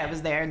yeah. like, yeah, it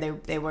was there.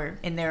 They were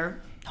in their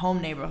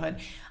home neighborhood.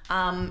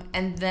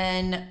 And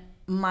then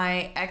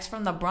my ex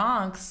from the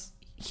Bronx,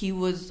 he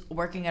was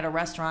working at a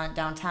restaurant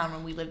downtown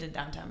when we lived in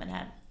downtown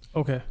Manhattan.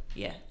 Okay.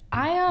 Yeah.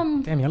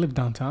 Damn, y'all live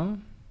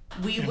downtown?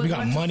 We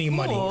got money.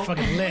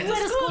 Fucking lit. went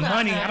to school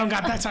Money. downtown. I don't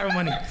got that type of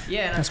money.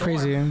 Yeah, That's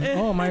crazy.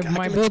 Oh,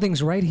 my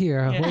building's right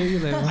here. Where do you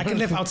live? I can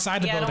live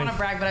outside the Yeah, I don't building. want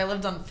to brag, but I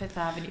lived on Fifth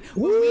Avenue.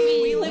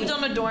 We lived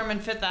on a dorm in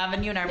Fifth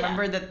Avenue, and I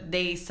remember that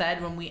they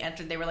said when we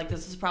entered, they were like,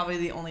 "This is probably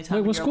the only time."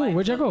 Wait, what in your school? life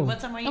Where'd you go?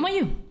 What's NYU?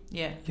 NYU.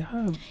 Yeah.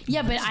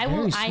 Yeah, but I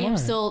will. very I am smart.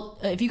 still.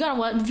 If you guys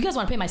want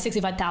to pay my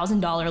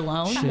 $65,000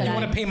 loan, Shit. that You I-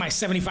 want to pay my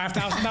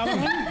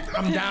 $75,000?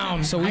 I'm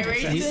down. So I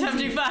raised you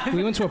 75.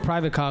 we went to a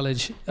private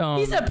college.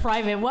 He said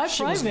private. What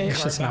private?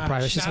 Shit's not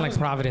private. It's just in like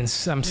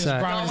Providence. I'm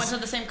sad. Y'all went to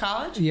the same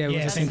college? Yeah,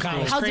 Yeah, same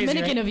college. How Crazy,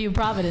 Dominican right? of you,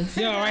 Providence.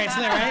 Yo, right, it's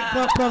lit,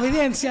 right?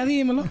 Providencia,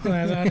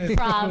 dímelo.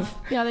 Prov.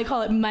 Yeah, they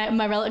call it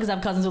my relatives. I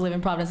have cousins who live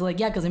in Providence. They're like,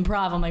 yeah, because in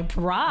Prov. I'm like,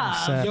 Prov.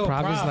 Sad. Yo,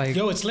 Prov is Prov. like-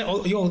 Yo, it's lit.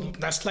 Oh, yo,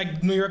 that's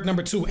like New York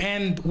 #2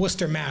 and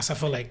Worcester, Mass. I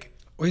feel like.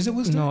 Or is it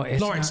Worcester? No,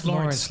 it's Lawrence, not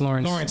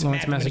Lawrence,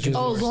 mad Massachusetts.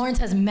 Oh, Lawrence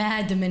has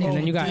mad Dominican. And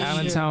then you got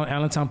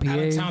Allentown, PA.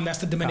 Allentown, that's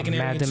the Dominican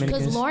area.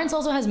 Because Lawrence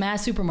also has mad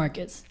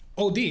supermarkets.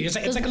 OD. It's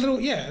like a little,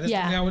 that's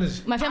how it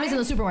is. My family's in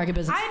the supermarket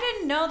business. I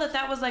didn't know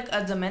that was like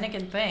a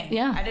Dominican thing.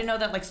 Yeah. I didn't know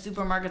that like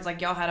supermarkets,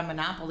 like y'all had a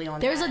monopoly on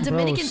There's that. a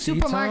Dominican Seatown?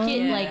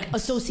 supermarket Yeah. like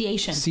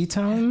association.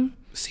 Seatown,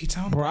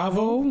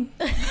 Bravo.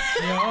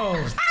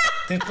 Yo,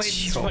 this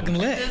place is fucking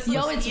lit.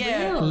 Yo, it's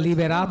real.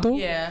 Liberato.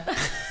 Yeah.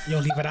 Yo,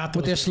 Liberato.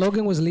 But their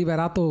slogan was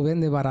Liberato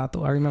vende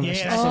barato. I remember.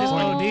 Yeah, that shit is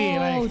OD.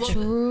 Like,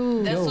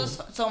 True. This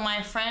was so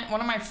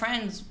one of my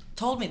friends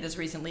told me this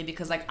recently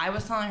because like I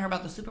was telling her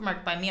about the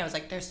supermarket by me. I was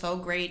like, they're so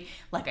great.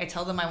 Like I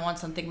tell them I want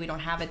something, we don't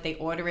have it, they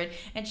order it,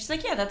 and she's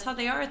like, yeah, that's how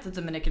they are at the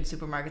Dominican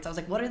supermarkets. I was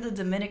like, what are the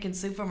Dominican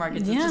supermarkets?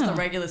 It's just a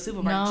regular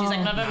supermarket. No.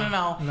 She's like,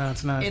 no. No,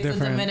 it's not. It's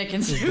different. a Dominican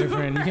It's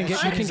supermarket.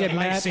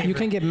 different. You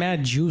can get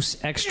mad juice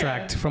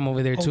extract from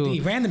over there too. OD,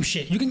 random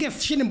shit. You can get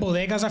shit in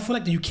bodegas. I feel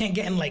like that you can't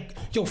get in like,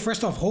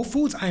 first off, Whole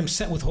Foods. I am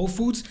set with Whole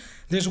Foods.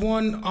 There's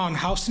one on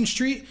Houston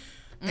Street.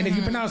 And if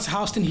you pronounce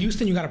Houston,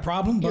 Houston, you got a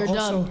problem. But You're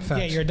also,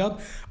 dumb. you're a dub.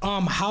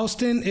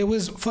 Houston, it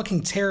was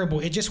fucking terrible.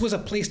 It just was a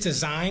place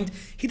designed.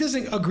 He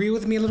doesn't agree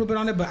with me a little bit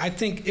on it, but I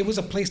think it was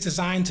a place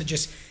designed to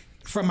just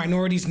for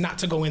minorities not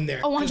to go in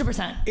there. Oh,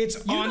 100%. It's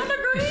on.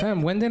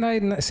 Fam, when did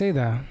I say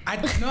that? Not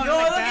like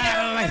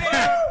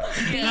that.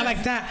 Not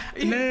like that.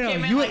 No.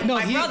 Came in You like no.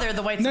 my he, brother,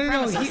 the white no.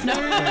 supremacist. No.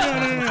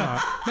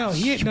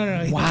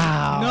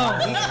 Wow.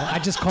 I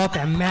just caught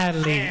that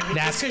madly.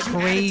 That's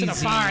crazy. To the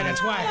fire,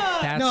 that's why.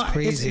 That's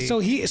crazy.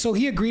 So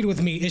he agreed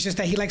with me. It's just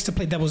that he likes to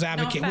play devil's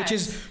advocate, which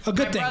is a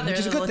good thing. Which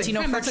is a good thing.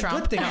 Latino That's a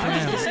good thing.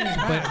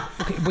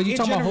 But you're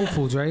talking about Whole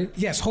Foods, right?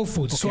 Yes, Whole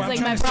Foods. So He's I'm like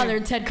trying my to say- brother,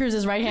 Ted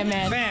Cruz's right hand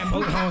man. Fam,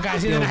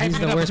 guys, Yo, he's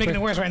the worst. Making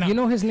it worse right now. You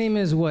know his name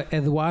is what?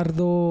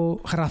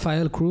 Eduardo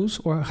Rafael Cruz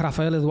or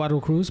Rafael Eduardo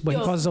Cruz, but he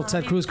calls himself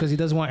Ted Cruz because he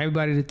doesn't want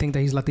everybody to think that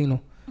he's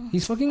Latino.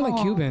 He's fucking like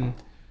Cuban.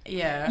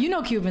 Yeah. You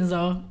know Cubans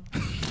though.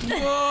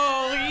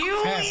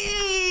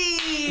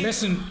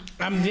 Listen,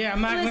 I'm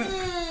not gonna.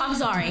 I'm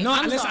sorry. No,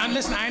 I'm listen,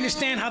 sorry. I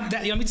understand how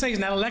that. Let me tell you,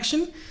 in that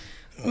election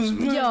was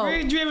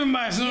very driven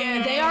by.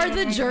 Yeah, they are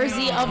the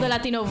Jersey of the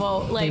Latino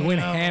vote. Like They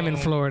went ham in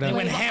Florida. They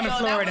went ham in Yo, that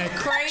Florida.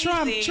 was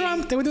crazy.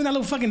 Trump. They were doing that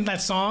little fucking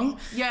that song.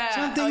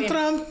 Yeah. Something,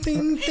 Trump,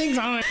 things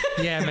on it.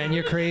 Yeah, man,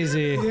 you're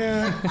crazy.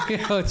 Yeah.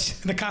 Yo,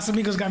 The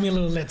Casamigos got me a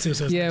little lit too.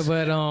 So it's yeah, nice.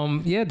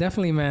 but yeah,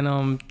 definitely,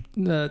 man.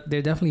 They're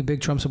definitely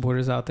big Trump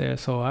supporters out there.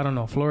 So I don't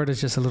know.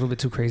 Florida's just a little bit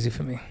too crazy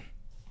for me.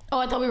 Oh,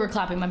 I thought we were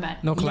clapping. My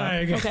bad. No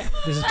clap. okay. Okay.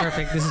 This is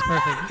perfect. This is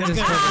perfect. This is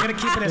We're perfect. gonna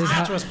keep it as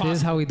natural as possible. This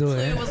is how we do it.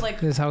 It was like,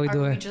 This is how we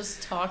do are we it.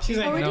 just talking? She's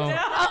like, No,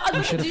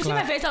 Did should've you see my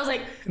clapped. face? I was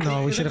like,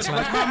 no, we should have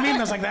What's clapped. about me?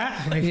 That's like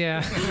that. Like,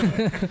 Yeah.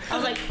 I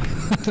was like,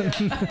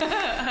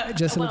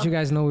 Just to let you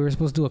guys know, we were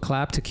supposed to do a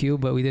clap to cue,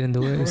 but we didn't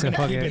do it. I said, gonna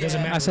fuck keep it. it. Doesn't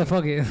matter. I said,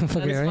 fuck it. Fuck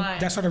That it, is right? fine.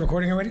 that started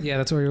recording already. Yeah,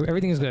 that's where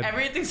everything is good.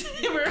 Everything's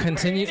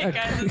Continue-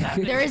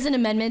 there is an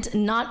amendment.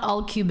 Not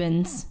all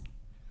Cubans.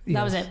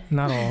 That was it.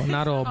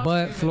 Not all.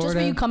 But Just for you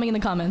Florida, coming in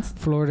the comments.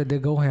 Florida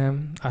did go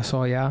ham. I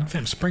saw, yeah.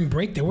 Fam, spring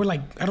break. They were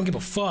like, I don't give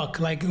a fuck.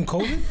 Like in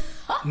COVID.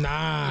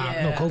 Nah,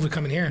 Yeah. no COVID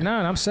coming here. Nah,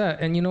 and I'm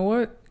set. And you know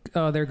what?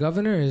 Their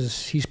governor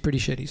he's pretty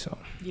shitty. So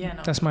Yeah,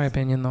 no. that's my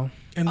opinion, though.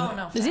 And Oh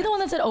no. Is he the one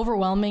that said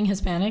overwhelming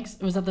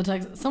Hispanics? Was that the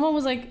text? Someone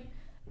was like,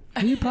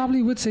 He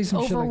probably would say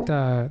some shit like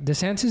that.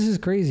 DeSantis is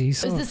crazy.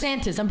 it's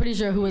DeSantis. I'm pretty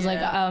sure who was like,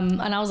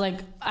 and I was like,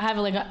 I have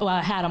like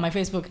a hat on my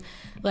Facebook,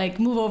 like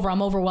move over.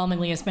 I'm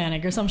overwhelmingly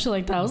Hispanic or some shit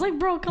like that. I was like,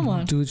 bro, come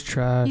on. Dude's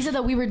trash. He said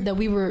that we were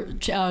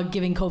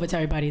giving COVID to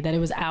everybody. That it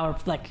was our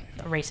like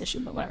a race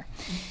issue, but whatever.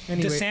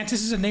 Anyway, DeSantis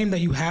is a name that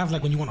you have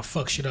like when you want to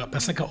fuck shit up.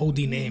 That's like an OD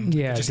name.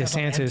 yeah, It just has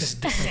like DeSantis.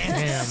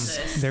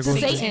 DeSantis. Damn. There goes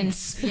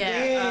Satans.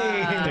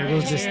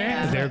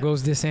 Yeah. There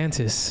goes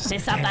DeSantis. De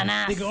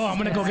Satanás. They go, oh, I'm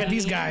gonna go get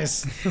these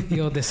guys.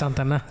 Yo, de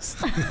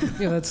Santanas.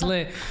 Yo, that's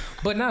lit.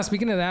 But nah,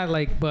 speaking of that,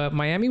 like, but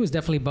Miami was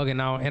definitely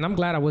bugging out, and I'm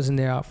glad I wasn't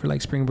there out for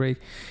like spring break.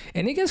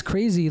 And it gets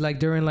crazy, like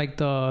during like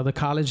the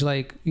college,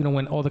 like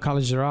when all the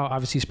colleges are out,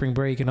 obviously spring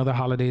break and other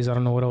holidays. I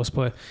don't know what else,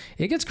 but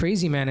it gets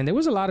crazy, man. And there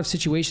was a lot of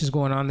situations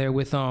going on there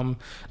with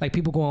like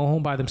people going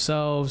home by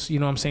themselves. You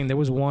know what I'm saying? There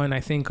was one,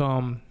 I think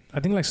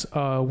like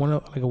a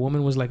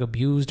woman was like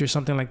abused or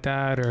something like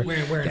that, or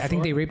Where in I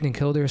think they raped and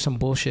killed her or some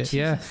bullshit.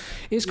 Yeah,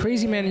 it's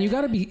crazy, man. And you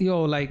gotta be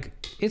like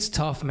it's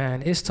tough,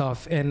 man. It's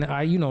tough, and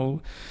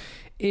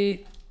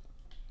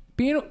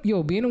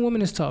being a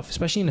woman is tough,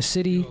 especially in a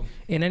city,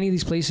 in any of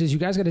these places. You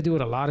guys got to deal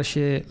with a lot of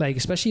shit, like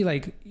especially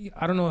like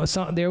I don't know. I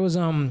saw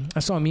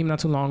a meme not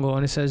too long ago,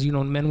 and it says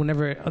men will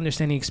never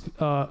understand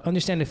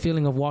the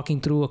feeling of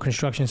walking through a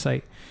construction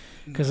site.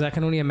 Because I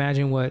can only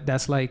imagine what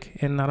that's like,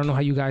 and I don't know how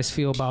you guys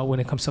feel about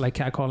when it comes to like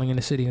catcalling in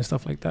the city and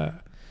stuff like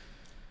that.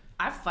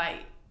 I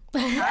fight.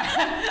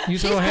 You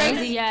She's throw hands?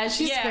 crazy. Yeah,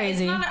 she's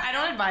crazy. I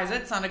don't advise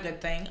it. It's not a good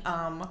thing.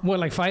 What,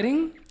 like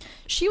fighting?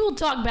 She will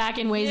talk back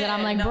in ways that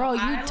I'm like, no, bro, you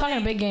I talking a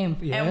like- big game.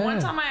 Yeah. And one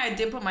time I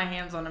did put my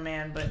hands on a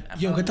man, but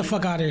Yo, get the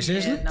fuck out of here,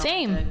 seriously? Yeah, no,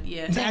 Same. I did.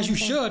 Yeah. As you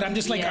should. I'm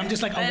just like Yeah. a And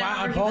I wild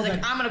remember he ball. was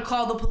like, I'm gonna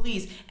call the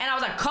police, and I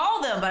was like,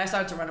 call them, but I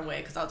started to run away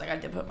because I was like, I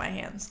did put my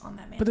hands on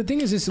that man. But the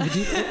thing is,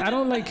 I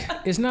don't like.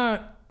 It's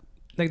not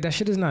like that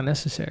shit is not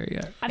necessary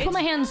yet. I put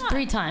my hands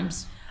 3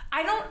 times.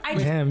 I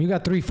Damn, you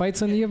got 3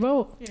 fights under your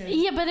belt.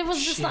 Yeah, but it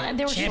was just not.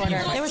 They were Champion.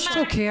 shorter. They were It's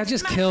short. okay. I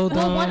just killed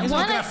them. one-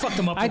 I fucked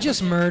them up. I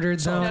just murdered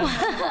them.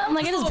 I'm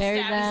like, I just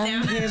buried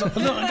them. Look,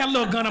 I got a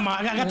little gun on my.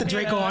 I got the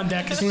Draco on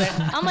deck.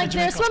 I'm like,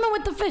 they're swimming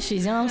with the fishies.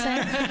 You know what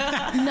I'm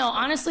saying? No,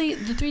 honestly,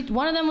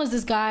 one of them was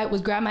this guy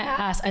was grabbed my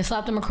ass. I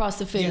slapped him across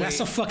the face. Yeah, that's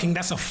a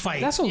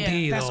fight. That's OD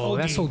Yeah, that's though. OD.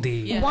 That's OD.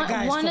 Yeah. One, that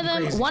guy's one of fucking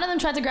them, crazy. one of them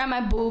tried to grab my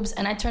boobs,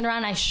 and I turned around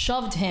and I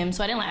shoved him,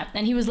 so I didn't laugh.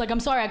 And he was like,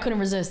 "I'm sorry, I couldn't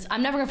resist."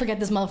 I'm never gonna forget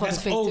this motherfucker's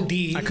That's face. OD.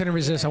 Too. I couldn't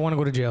resist. I want to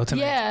go to jail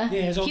tonight. Yeah, Yeah,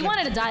 it's he okay.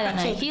 wanted to die that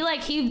night.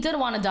 He didn't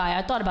want to die.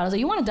 I thought about it. I was like,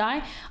 "You want to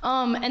die?"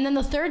 And then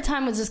the third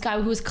time was this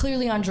guy who was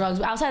clearly on drugs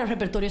outside of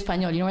Repertorio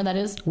Español. You know where that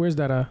is? Where's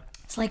that?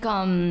 It's like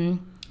Oh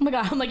my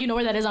god! I'm like, you know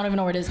where that is? I don't even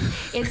know where it is.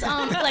 It's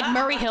like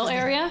Murray Hill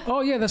area. Oh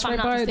yeah, that's If I'm right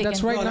not by. mistaken.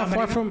 That's right, No, not La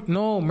far Marina? from.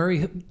 No, Murray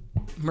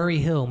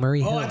Hill.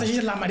 Oh, I thought you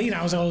said La Marina.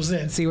 I was all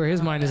set. See where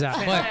his mind is at.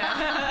 But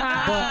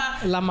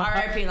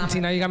R.I.P. La See,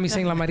 now you got me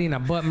saying La Marina,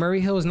 but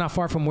Murray Hill is not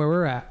far from where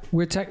we're at.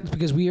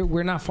 Because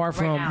we're not far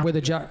from now. where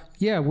the job.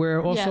 Yeah,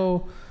 we're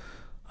also.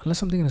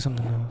 Unless I'm thinking of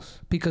something else,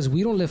 because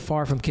we don't live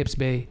far from Kips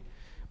Bay,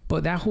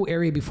 but that whole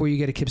area before you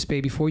get to Kips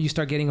Bay, before you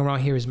start getting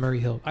around here, is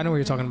Murray Hill. I know what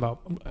you're talking about.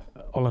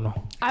 All I know.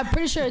 I'm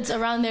pretty sure it's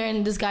around there,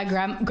 and this guy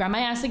grabbed my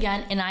ass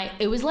again, and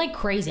it was like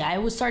crazy.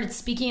 I started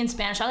speaking in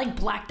Spanish. I like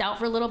blacked out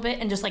for a little bit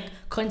and just like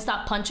couldn't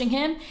stop punching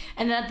him.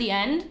 And then at the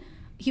end,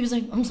 he was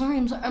like, "I'm sorry."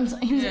 He was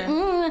Yeah.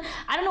 like,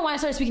 I don't know why I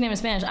started speaking to him in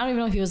Spanish. I don't even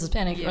know if he was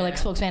Hispanic or like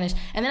spoke Spanish.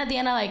 And then at the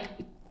end, I like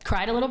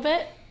cried a little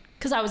bit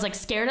because I was like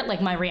scared at like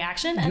my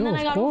reaction, and then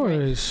I got over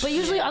it. But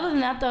usually, other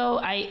than that, though,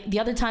 the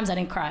other times I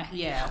didn't cry.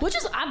 Yeah. Which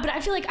is, but I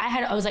feel like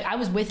I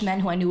was with men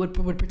who I knew would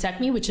protect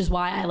me, which is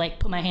why I like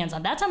put my hands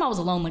on. That time I was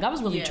alone. Like I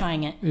was really Yeah.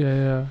 trying it.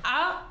 Yeah.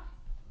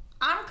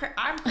 I'm crazy.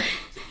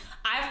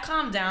 I've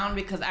calmed down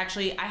because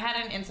actually I had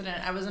an incident.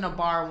 I was in a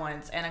bar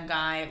once and a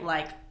guy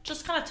like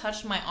just kind of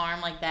touched my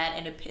arm like that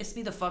and it pissed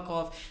me the fuck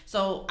off.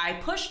 So I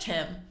pushed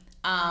him.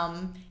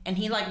 And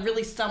he like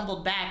really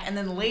stumbled back, and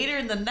then later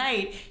in the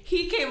night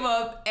he came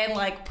up and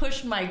like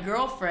pushed my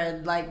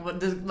girlfriend, like one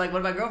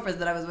of my girlfriends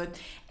that I was with.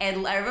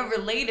 And I remember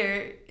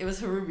later it was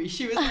Harubi.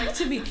 She was like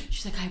to me,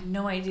 she's like, I have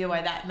no idea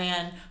why that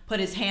man put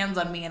his hands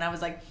on me, and I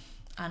was like,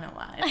 I know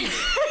why.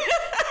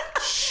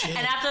 And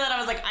after that I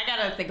was like, I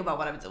gotta think about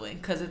what I'm doing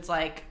because it's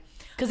like.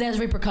 Because there's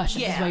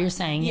repercussions, is what you're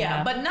saying.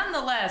 Yeah. But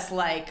nonetheless,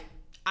 like,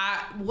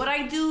 what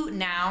I do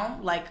now,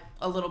 like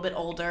a little bit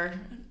older,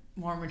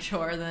 more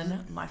mature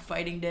than my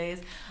fighting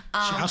days.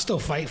 I'll still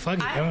fight. Fuck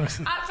it.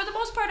 For the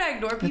most part, I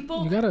ignore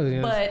people. You gotta,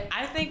 yeah. But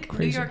I think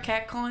Crazy. New York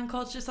catcalling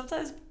culture,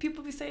 sometimes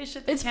people be saying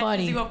shit that It's catches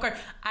funny. you off guard.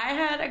 I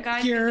had a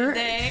guy the You're- other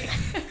day.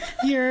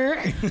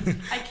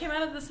 I came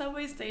out of the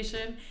subway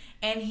station,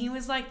 and he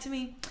was like to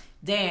me,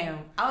 damn,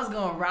 I was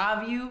gonna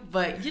rob you,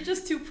 but you're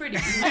just too pretty.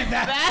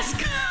 That's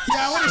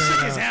Yeah, I want to shake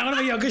his hand. I want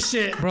to be, yo, good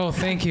shit. Bro,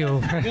 thank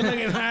you. Good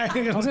looking.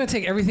 I was gonna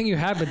take everything you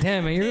had, but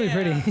damn, man, you're really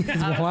pretty.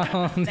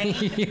 Wow.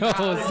 Thank you. Yo,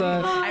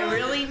 son. I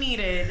really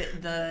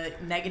needed the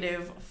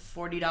negative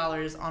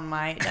 $40 on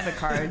my debit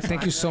card.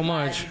 Thank you so I'm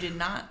glad much. You did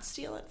not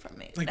steal it from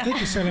me. Like, thank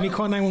you, sir. Let me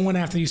call 911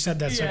 after you said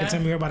that so I can tell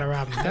me you're about to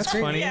rob me. That's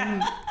great.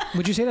 funny.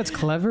 Would you say that's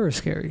clever or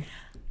scary?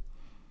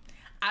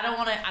 I don't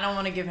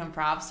want to give him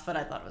props, but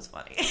I thought it was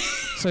funny.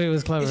 So it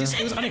was clever. It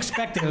was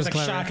unexpected. It was like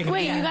clever. shocking.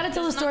 Wait, you gotta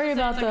tell the story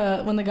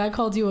about when the guy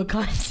called you a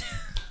cunt.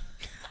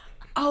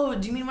 Oh,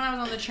 do you mean when I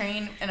was on the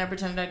train and I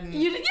pretended I didn't?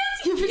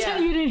 You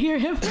pretend you didn't hear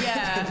him.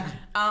 Yeah.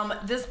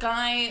 This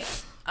guy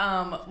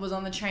was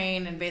on the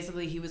train and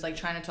basically he was like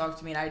trying to talk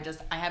to me and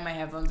I had my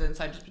headphones in,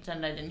 so I just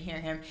pretended I didn't hear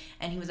him,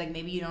 and he was like,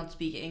 maybe you don't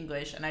speak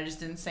English, and I just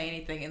didn't say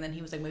anything, and then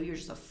he was like, maybe you're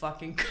just a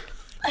fucking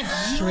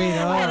Straight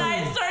up. and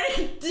I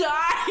started dying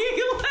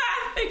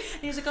laughing,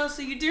 and he was like, oh,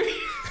 so you do.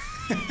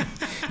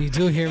 You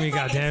do hear me, It's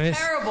like, goddammit. it's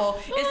terrible.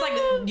 It's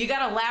like you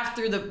gotta laugh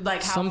through the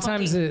like how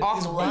Sometimes fucking it-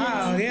 awful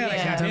Wow, it is. yeah, like,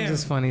 Sometimes goddamn.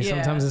 it's funny. Yeah.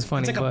 Sometimes it's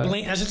funny. It's like but a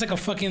blank. That's just like a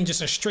fucking,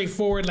 just a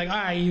straightforward, like, all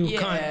right, you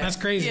Yeah. cunt. That's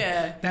crazy.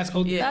 Yeah. That's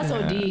OD. Yeah. That's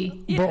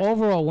OD. But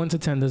overall, 1 to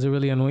 10, does it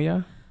really annoy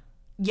you?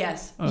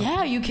 Yes. Yeah,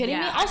 are you kidding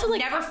me? Also, like,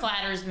 never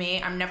flatters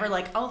me. I'm never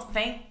like, oh,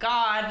 thank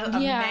God, a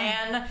Yeah.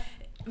 man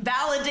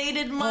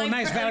validated my. Oh,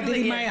 nice.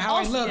 Validated my how I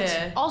Also- looked.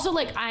 Yeah. also,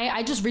 like,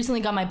 I just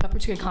recently got my pepper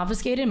spray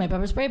confiscated, my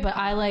pepper spray, but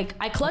I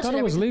clutched I thought it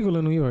it was every legal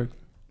in New York.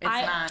 It's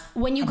not.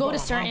 when you go to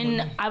bought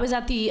certain, I was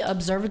at the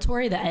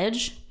observatory, the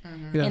Edge,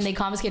 Yes. and they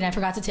confiscated. I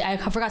forgot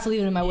to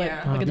leave it in my whip.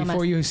 Yeah. Like a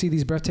Before dumbass. you see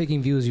these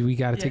breathtaking views, we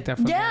gotta take that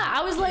from you. Yeah,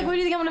 I was like, what do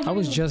you think I'm gonna? I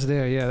was just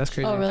there. Yeah, that's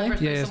crazy. Oh, really?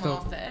 Never Yeah, threw it's someone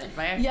dope. off the edge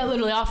by accident. Yeah,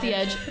 literally off the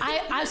edge.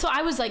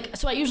 I was like,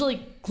 so I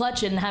usually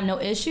clutch it and have no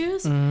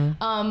issues.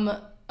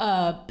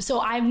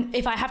 So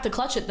if I have to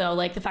clutch it though,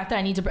 like the fact that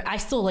I need to, I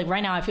still like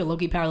right now I feel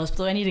low-key powerless,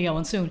 so I need to get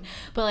one soon.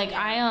 But like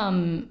I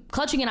am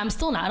clutching it, I'm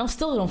still not. I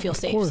still don't feel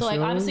safe. Course, so like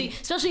obviously,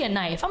 especially at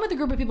night, if I'm with a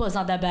group of people, it's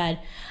not that bad.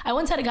 I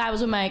once had a guy, I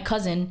was with my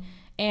cousin,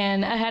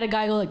 and I had a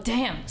guy go like,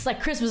 "Damn, it's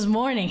like Christmas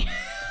morning."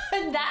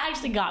 And that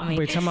actually got me.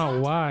 Wait, tell me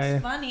why?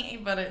 It's funny,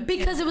 but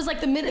Because it was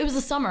like it was the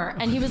summer,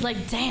 and he was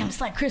like, "Damn,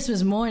 it's like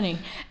Christmas morning,"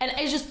 and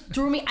it just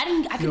threw me. I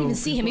couldn't even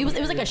see him. It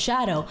was like a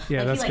shadow. Yeah,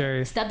 like, that's he, like,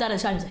 scary. Stepped out of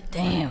the shadow. He was like,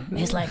 "Damn,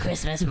 it's like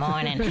Christmas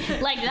morning,"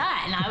 like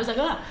that. And I was like,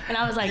 "Oh," and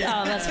I was like,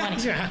 "Oh, that's funny."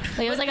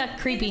 Like it was like a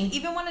creepy.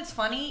 Even when it's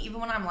funny, even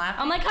when I'm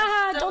laughing, I'm like,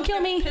 I don't kill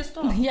get me. Pissed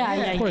off. Yeah.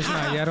 Of course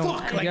not. Yeah, I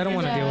don't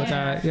want to deal with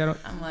that. Yeah,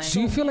 I'm like, do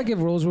you feel like if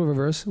roles were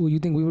reversed, would you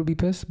think we would be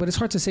pissed? But it's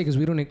hard to say because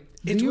we don't.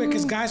 It's weird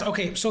because guys.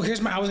 Okay, so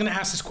here's I was gonna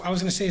ask this. I was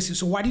gonna say this.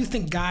 So why do you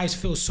think guys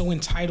feel so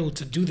entitled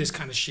to do this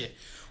kind of shit?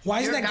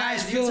 Why is it that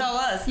guys feel? You tell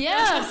us.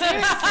 Yeah,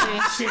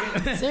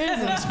 seriously.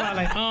 Seriously.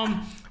 Spotlight.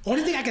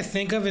 Only thing I could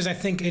think of is I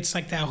think it's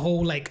like that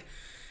whole like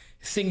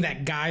thing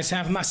that guys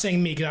have. I'm not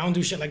saying me because I don't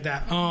do shit like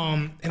that.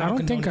 And I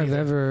don't think I've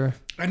ever.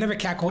 I never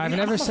catcalled. I've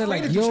never said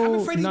like,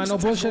 yo, no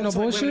bullshit, no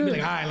bullshit.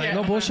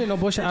 No bullshit, no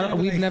bullshit.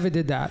 We've never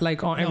did that.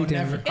 Like on everything.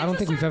 Never. I don't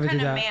think we've ever did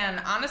that.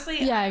 Man,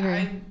 honestly, Yeah, I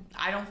agree.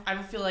 I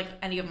don't feel like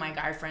any of my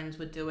guy friends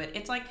would do it.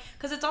 It's like,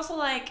 because it's also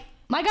like,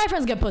 My guy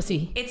friends get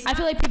pussy. I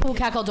feel like people who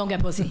catcall don't get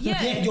pussy.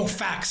 Yeah, yo,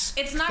 facts.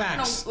 It's not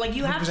facts. gonna, like,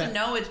 you have 100%. to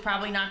know it's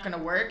probably not gonna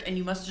work, and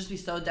you must just be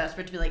so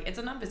desperate to be like, it's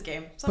a numbers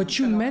game. But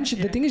you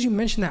mentioned the thing is you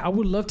mentioned that I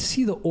would love to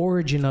see the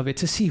origin of it,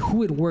 to see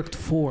who it worked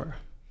for,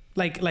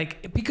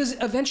 like because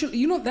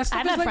eventually that's.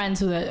 I've had friends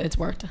who it's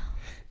worked.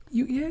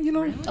 You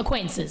know,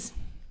 Acquaintances.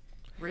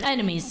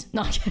 Enemies.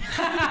 No.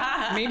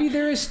 maybe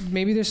there's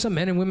some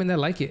men and women that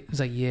like it.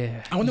 It's like,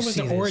 yeah. I wonder what's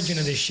the origin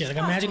of this shit. Like,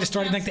 imagine it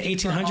started in like the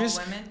 1800s.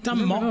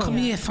 Come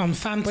here from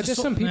fan. But there's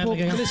some people.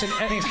 Listen,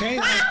 it's crazy.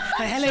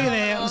 Hello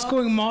there. What's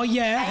going on?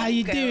 Yeah, how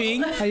you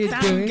doing? How you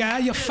Damn, doing? guy,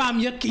 your fam.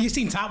 You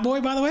seen Top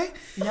Boy, by the way?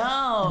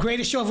 No.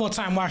 Greatest show of all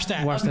time. Watch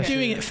that. Watch that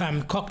doing shit. it,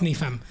 fam. Cockney,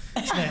 fam.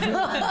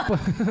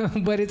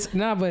 but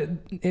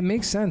it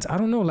makes sense. I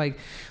don't know. Like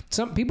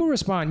some people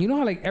respond. You know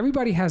how like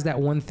everybody has that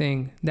one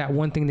thing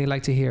they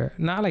like to hear.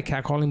 Not like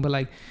catcalling, but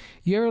like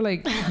you ever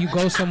like you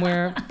go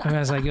somewhere and I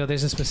was like, yo,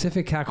 there's a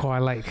specific catcall I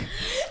like.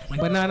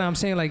 But no, I'm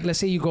saying like let's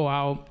say you go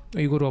out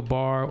or you go to a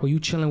bar or you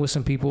chilling with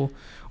some people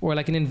or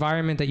like an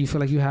environment that you feel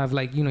like you have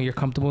like you're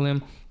comfortable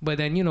in. But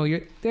then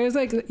there's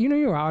like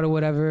you're out or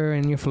whatever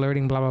and you're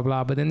flirting, blah blah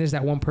blah. But then there's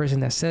that one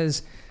person that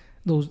says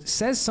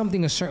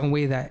something a certain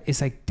way that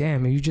it's like,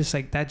 damn, you just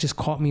like that just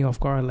caught me off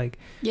guard. Like,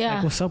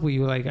 like, what's up with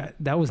you? Like,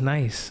 that was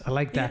nice. I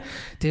like that.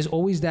 There's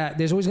always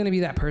going to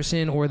be that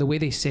person or the way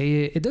they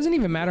say it. It doesn't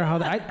even matter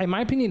how in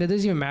my opinion, it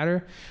doesn't even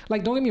matter.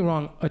 Like, don't get me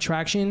wrong.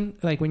 Attraction,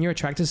 like when you're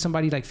attracted to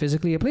somebody, like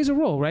physically, it plays a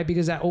role, right?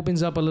 Because that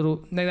opens up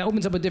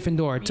a different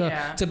door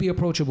to be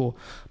approachable.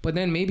 But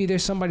then maybe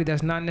there's somebody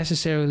that's not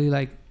necessarily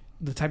like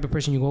the type of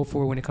person you go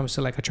for when it comes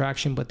to like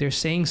attraction, but they're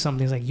saying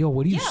something like, yo,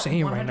 what are you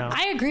saying right now?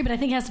 I agree, but I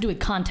think it has to do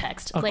with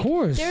context. Of like,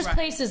 course. There's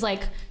places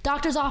like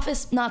doctor's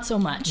office, not so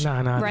much.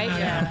 Nah. Right?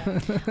 Yeah.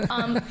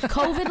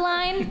 COVID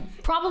line,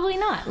 probably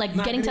not. Like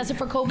getting tested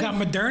for COVID. Got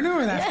Moderna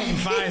or that fucking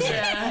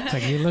Pfizer? It's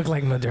like, you look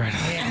like Moderna.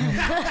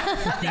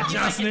 That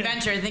Johnson.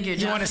 Adventure. I think you're.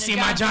 You want to see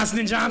my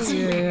Johnson & Johnson?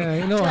 Yeah,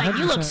 you know, Like,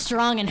 you look 100%.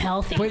 strong and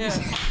healthy.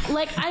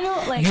 Like I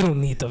know, like You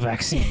don't need the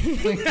vaccine.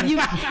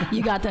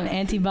 you got them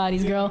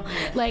antibodies, girl.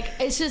 Like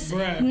it's just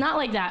Bruh. not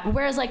like that.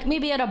 Whereas like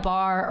maybe at a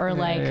bar or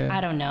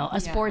I don't know, a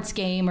sports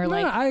game or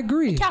like I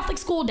agree. Catholic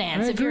school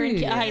dance I if you're in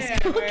agree. high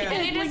school.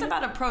 It is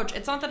about approach.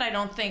 It's not that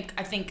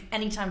I think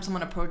anytime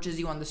someone approaches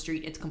you on the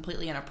street, it's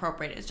completely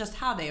inappropriate. It's just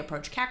how they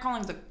approach.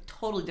 Catcalling is a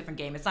totally different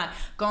game. It's not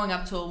going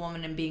up to a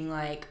woman and being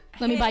like,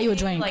 Let me buy you a "Hey,"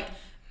 drink. Like,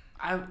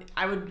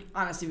 I would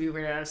honestly be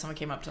weirded out if someone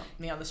came up to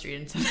me on the street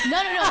and said, No,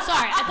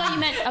 sorry. I thought you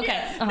meant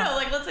okay. Yeah. No,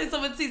 like let's say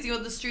someone sees you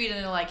on the street and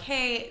they're like,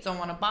 hey, don't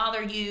want to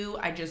bother you.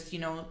 I just,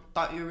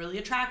 thought you were really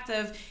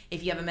attractive.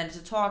 If you have a minute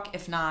to talk,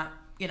 if not,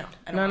 I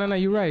don't No,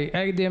 you're right.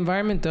 The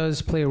environment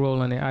does play a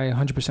role in it. I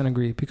 100%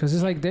 agree because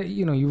it's like that.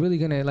 You're really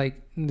gonna like.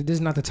 This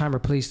is not the time or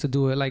place to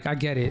do it. Like I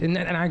get it, and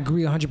I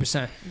agree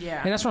 100%.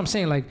 Yeah. And that's what I'm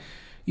saying. Like,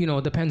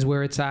 it depends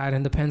where it's at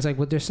and depends like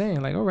what they're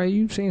saying. Like, all right,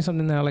 you saying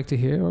something that I like to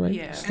hear. All right.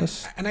 Yeah.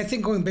 And I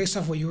think going based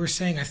off what you were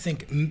saying, I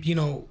think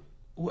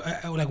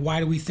like why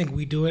do we think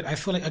we do it? I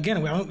feel like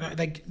again, I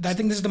think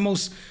this is the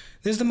most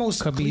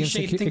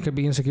cliche thing. It could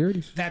be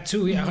insecurities. That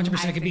too, yeah,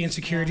 100% it could be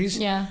insecurities.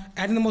 Yeah.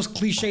 I think the most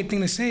cliche thing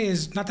to say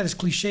is not that it's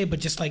cliche, but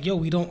just like, yo,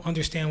 we don't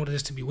understand what it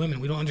is to be women.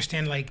 We don't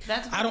understand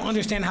I don't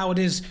understand how it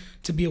is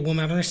to be a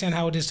woman. I don't understand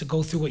how it is to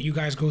go through what you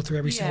guys go through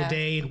every single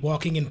day and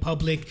walking in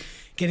public,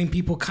 getting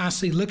people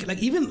constantly looking I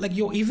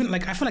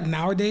feel like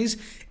nowadays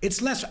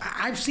it's less.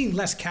 I've seen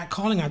less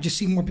catcalling. I've just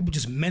seen more people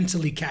just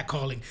mentally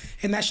catcalling,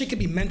 and that shit could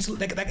be mental.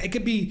 Like it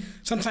could be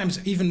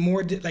sometimes even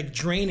more like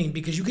draining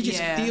because you could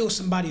just feel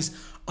somebody's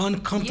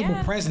uncomfortable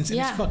presence, and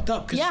it's fucked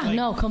up. Yeah, like,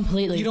 no,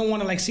 completely. You don't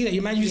want to like see that.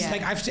 You imagine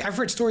like I've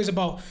heard stories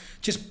about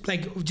just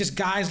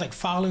guys like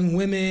following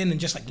women and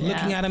just like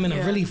looking at them in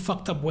a really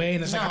fucked up way,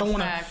 and it's like I don't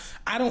want to.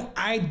 I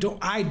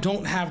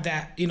don't have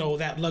that, you know,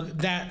 that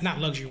not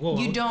luxury. Whoa,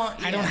 you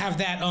don't. I don't have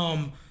that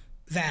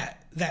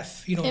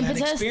that you know,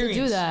 impetus that experience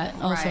to do that.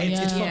 Also,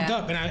 it's fucked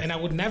up, and I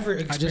would never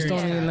experience. I just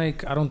don't even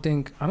like. I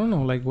don't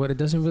know like what it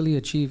doesn't really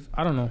achieve.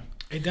 I don't know.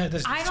 It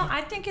does. I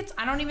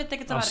don't even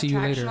think it's about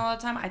attraction all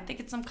the time. I think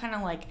it's some kind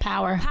of like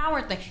power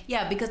thing.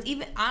 Yeah, because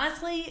even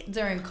honestly,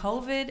 during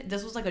COVID,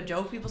 this was like a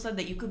joke. People said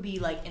that you could be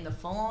like in the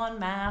full on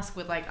mask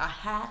with like a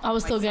hat. I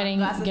was still getting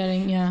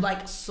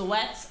like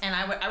sweats, and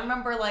I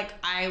remember like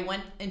I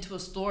went into a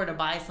store to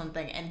buy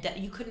something, and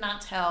you could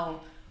not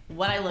tell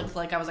what I looked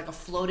like. I was like a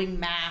floating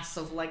mass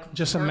of like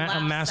just a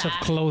mass of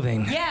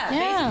clothing.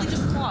 Yeah, basically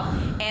just cloth.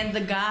 And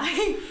the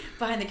guy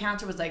behind the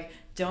counter was like,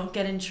 "Don't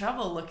get in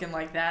trouble looking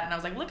like that." And I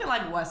was like, "Looking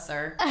like what,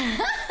 sir?"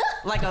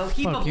 Like a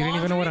heap of laundry? You didn't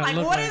even know what I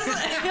looked like.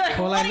 Like,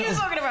 what are you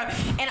talking about?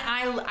 And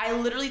I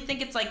literally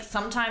think it's like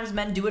sometimes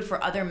men do it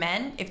for other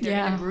men. If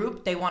they're in a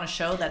group, they want to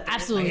show that.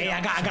 Absolutely. Hey,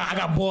 I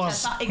got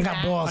balls. Exactly. I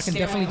got balls. I can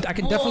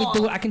definitely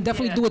do it. I can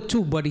definitely do it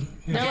too, buddy.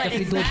 They're like,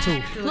 definitely do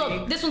it too.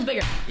 Look, this one's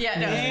bigger. Yeah.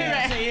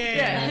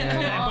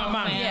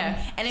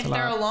 And if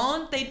they're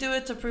alone, they do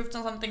it to prove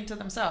something to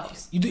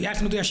themselves. You ask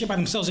them to do that shit by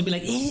themselves, they'd be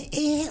like,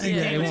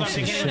 They won't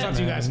say shit, talk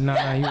to you guys.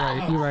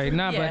 Nah, you're right.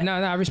 Nah, but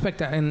I respect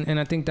that, and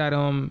I think that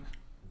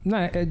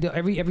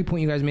every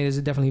point you guys made is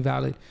definitely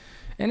valid,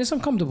 and it's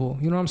uncomfortable.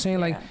 You know what I'm saying?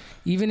 Like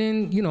even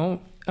in, you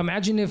know,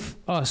 imagine if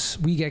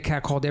we get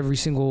catcalled every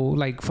single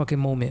like fucking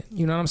moment.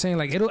 You know what I'm saying?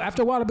 Like it'll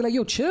after a while, I'll be like,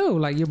 yo, chill,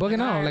 like you're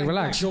bugging out, like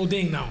relax. It's your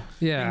ding now.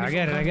 Yeah, I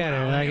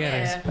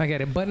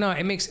get it. But no,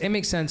 it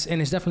makes sense,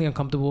 and it's definitely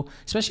uncomfortable,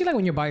 especially like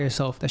when you're by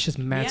yourself. That's just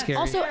mad scary.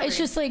 Also, it's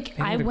just like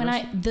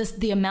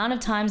the amount of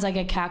times I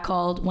get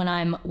catcalled when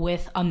I'm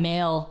with a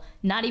male,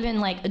 not even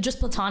like just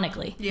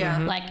platonically. Yeah.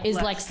 Like is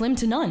like slim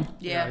to none.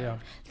 Yeah.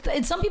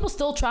 And some people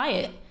still try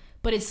it,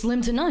 but it's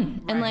slim to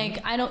none. Right. And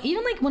like I don't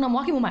even like when I'm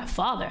walking with my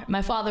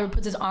father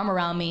puts his arm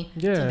around me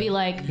to be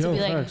like you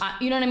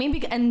know what I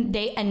mean?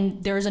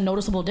 And there's a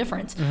noticeable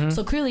difference.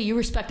 So clearly you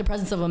respect the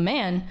presence of a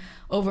man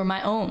over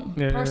my own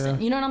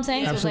person. You know what I'm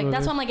saying? So it's like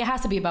that's why I'm like it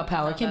has to be about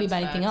power. It can't be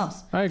about anything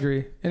else. I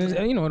agree. And it's,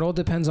 you know, it all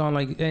depends on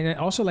like, and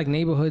also like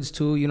neighborhoods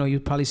too. You know, you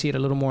probably see it a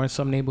little more in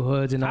some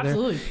neighborhoods and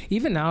other.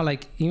 Even now,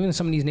 like even in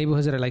some of these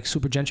neighborhoods that are like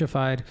super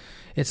gentrified,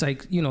 it's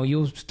like, you know,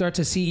 you'll start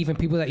to see even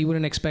people that you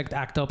wouldn't expect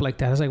act up like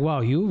that. It's like,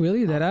 wow, you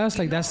really that ass?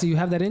 Like you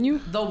have that in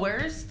you? The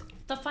worst.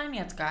 The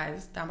finance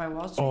guys down by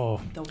Wall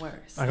Street, the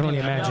worst. I can only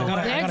imagine.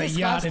 I got a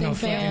yacht in a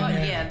fucking.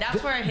 Yeah,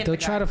 that's where I hit. They'll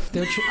try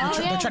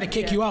to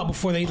kick you out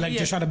before they like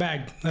just try to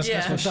bag. That's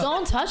what's up.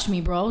 Don't touch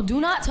me, bro.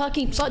 Don't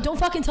fucking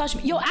touch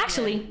me. Yo,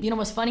 actually, you know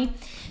what's funny?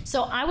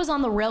 So I was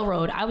on the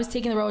railroad. I was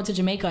taking the road to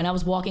Jamaica, and I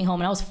was walking home,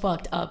 and I was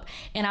fucked up.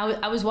 And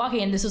I was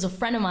walking, and this was a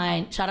friend of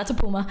mine. Shout out to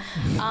Puma,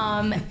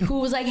 who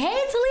was like, "Hey,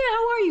 Talia,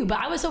 how are you?" But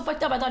I was so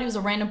fucked up. I thought he was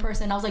a random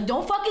person. I was like,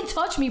 "Don't fucking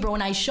touch me, bro!"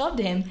 And I shoved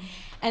him.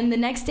 And the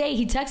next day,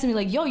 he texted me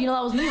like, "Yo, you know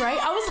that was me, right?"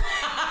 I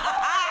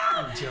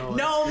was like,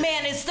 "No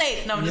man is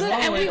safe." No,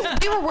 and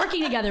we were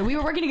working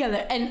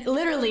together. And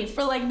literally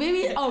for like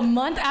maybe a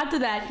month after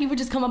that, he would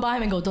just come up behind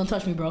him and go, "Don't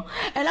touch me, bro."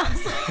 And I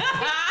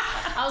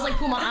was like,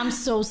 "Puma, I'm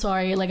so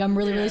sorry. Like, I'm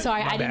really, really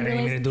sorry. I didn't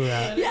realize." To do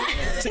that. Yeah.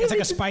 It's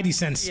like a spidey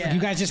sense. Like, you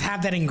guys just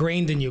have that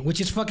ingrained in you,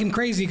 which is fucking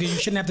crazy because you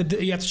shouldn't have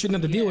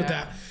to deal with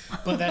that.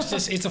 But that's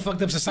just, it's a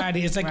fucked up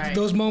society. It's like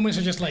those moments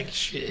are just like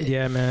shit.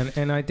 Yeah, man.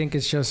 And I think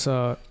it's just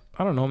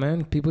I don't know,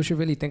 man. People should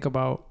really think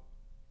about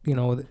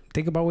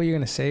what you're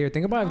gonna say, or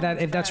think about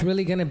if that's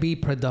really gonna be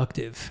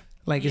productive.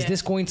 Like, is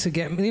this going to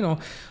get all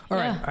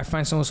right? I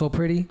find someone so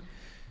pretty.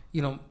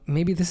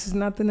 Maybe this is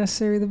not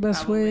necessarily the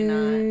best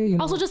way.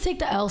 Also, just take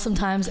the L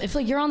sometimes. If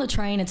like you're on the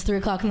train, it's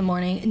 3:00 in the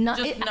morning.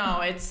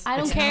 I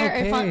don't care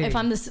if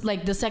I'm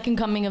the second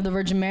coming of the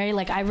Virgin Mary.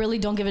 Like, I really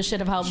don't give a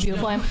shit of how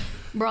beautiful I am,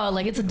 bro.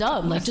 Like, it's a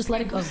dub. Like, just let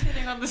it go.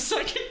 Sitting on the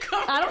second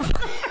coming. I don't.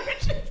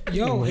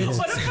 Yo,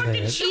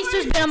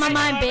 Easter's been on my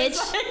mind, bitch.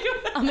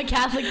 I'm a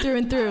Catholic through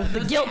and through.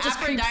 The guilt just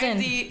creeps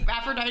in.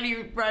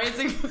 Aphrodite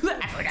rising from the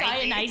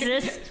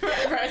Dionysus.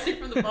 Rising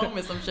from the bone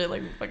with some shit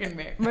like fucking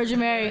Mary. Virgin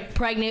Mary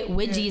pregnant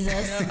with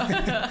Jesus.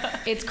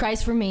 It's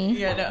Christ for me.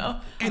 Yeah,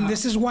 no. And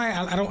this is why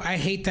I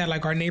hate that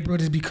like our neighborhood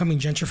is becoming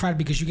gentrified,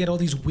 because you get all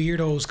these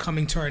weirdos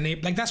coming to our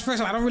neighborhood. Like, that's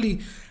first of all,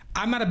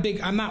 I'm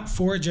not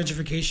for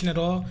gentrification at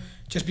all,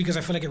 just because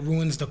I feel like it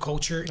ruins the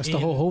culture. That's the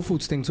whole Whole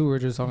Foods thing too. We're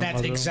just talking about.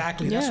 That's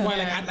exactly. That's why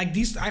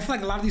I feel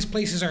like a lot of these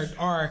places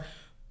are.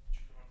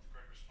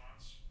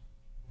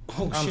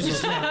 Oh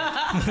shit!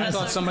 I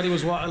thought somebody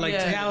was like.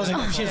 I was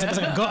like, shit, there's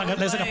like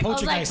a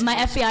poltergeist. My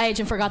FBI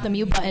agent forgot the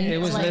mute button. It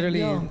was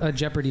literally a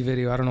Jeopardy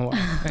video. I don't know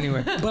why.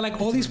 Anyway, but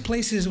like all these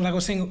places, like I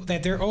was saying,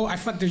 that I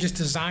feel like they're just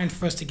designed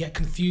for us to get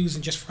confused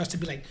and just for us to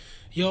be like,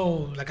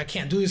 yo, like I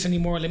can't do this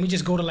anymore. Let me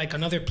just go to like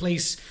another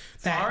place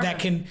that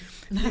can.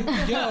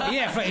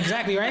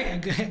 Exactly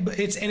right.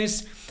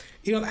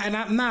 you know, and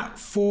I'm not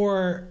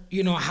for,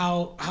 you know,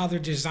 how they're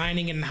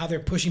designing and how they're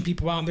pushing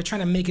people out. And they're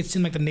trying to make it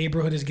seem like the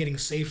neighborhood is getting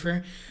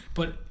safer,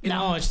 but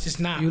no, it's just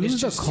not. You lose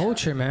it's the just,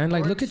 culture, man.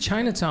 Like, look at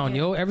Chinatown,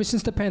 yo. Ever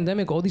since the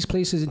pandemic, all these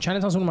places, and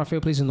Chinatown's one of my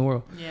favorite places in the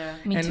world. Yeah,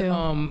 me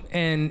too.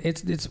 And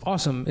it's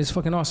awesome. It's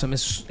fucking awesome.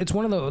 It's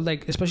one of the,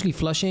 like, especially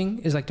Flushing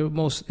is like the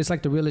most. It's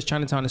like the realest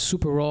Chinatown. It's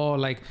super raw,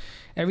 like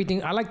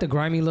everything. I like the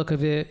grimy look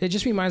of it. It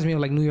just reminds me of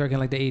like New York in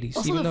like the 80s.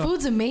 Also, the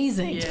food's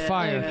amazing. It's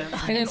fire.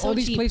 Yeah. And then all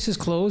these places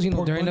close, you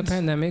know, during the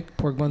pandemic,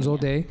 pork buns all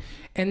day.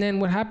 And then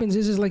what happens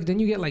is like then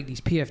you get like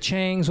these PF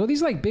Chang's, all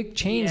these like big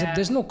chains.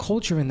 There's no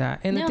culture in that.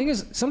 And the thing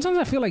is, sometimes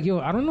I feel like, yo,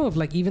 I don't know if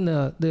like even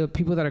the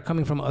people that are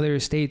coming from other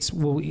states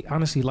will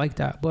honestly like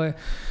that. But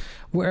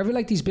wherever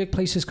like these big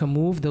places can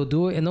move, they'll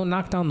do it, and they'll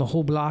knock down the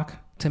whole block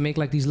to make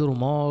like these little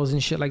malls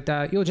and shit like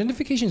that. Yo,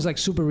 gentrification is like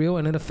super real,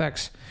 and it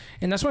affects.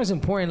 And that's why it's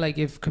important, like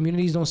if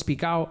communities don't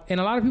speak out.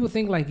 And a lot of people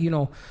think like, you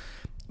know,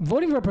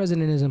 voting for a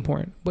president is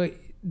important, but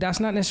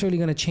that's not necessarily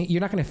going to change. You're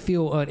not going to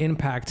feel an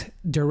impact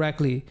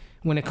directly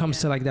when it comes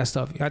to like that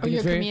stuff. I think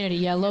your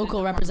community,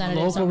 local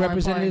representatives. Local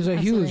representatives are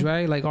huge,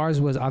 right? Like ours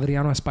was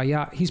Adriano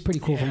Espaillat. He's pretty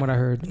cool from what I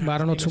heard, but I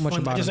don't know too much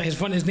about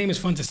him. His name is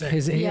fun to say.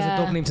 He has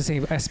a dope name to say,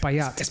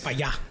 Espaillat.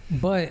 Espaillat.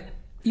 But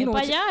you know,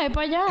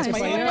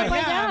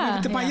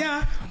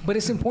 but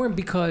it's important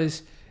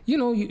because, you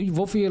know, you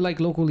vote for your like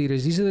local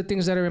leaders. These are the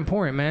things that are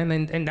important, man,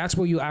 and that's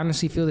where you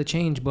honestly feel the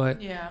change. But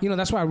you know,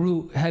 that's why I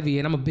root heavy,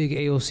 and I'm a big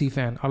AOC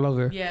fan. I love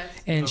her. Yes.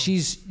 And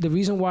she's the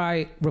reason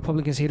why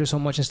Republicans hate her so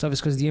much and stuff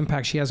is because the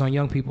impact she has on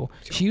young people.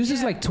 She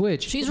uses like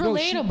Twitch. She's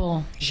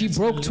relatable. She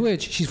broke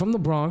Twitch. She's from the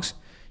Bronx.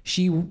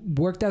 She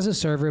worked as a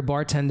server,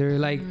 bartender.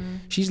 Like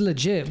she's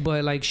legit,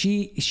 but like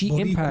she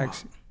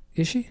impacts.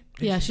 Is she?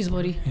 Yeah, she's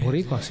Boricua.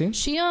 Boricua, see?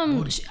 She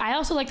I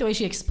also like the way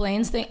she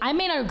explains things. I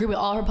may not agree with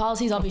all her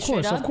policies, I'll be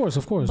straight up.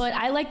 Of course. But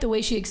I like the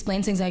way she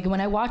explains things. Like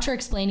when I watch her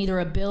explain either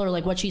a bill or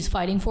like what she's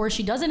fighting for,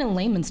 she does it in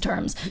layman's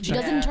terms. She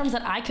does it in terms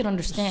that I could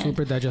understand.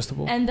 Super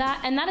digestible. And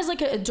that is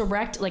like a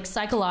direct, like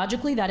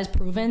psychologically, that is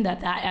proven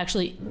that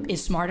actually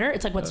is smarter.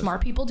 It's like what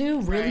smart people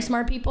do. Really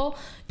smart people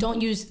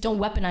don't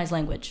weaponize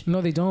language.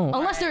 No, they don't.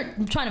 Unless they're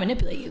trying to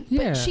manipulate you.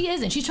 Yeah. But she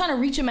isn't. She's trying to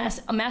reach a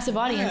massive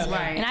audience.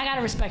 And I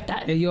gotta respect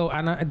that. Hey, yo,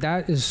 and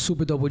that is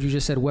super dope what you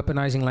just said,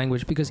 weaponizing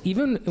language, because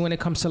even when it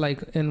comes to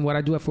like in what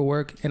I do for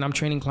work and I'm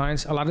training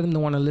clients, a lot of them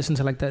don't want to listen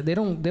to like that. They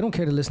don't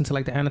care to listen to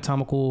like the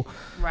anatomical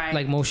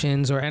like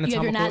motions or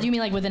anatomical. You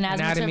mean like with the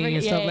anatomy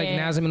and stuff, like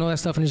NASM and all that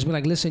stuff, and just be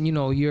like, listen, you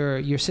know,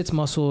 your sits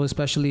muscle,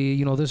 especially,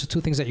 you know, there's two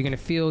things that you're gonna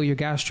feel. Your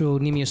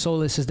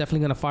gastrocnemius is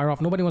definitely gonna fire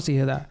off. Nobody wants to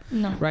hear that.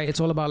 No. Right?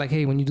 It's all about like,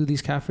 hey, when you do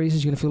these calf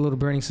raises, you're gonna feel a little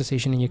burning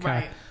sensation in your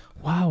calf.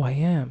 Wow, I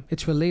am.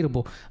 It's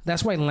relatable.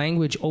 That's why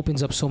language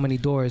opens up so many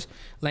doors.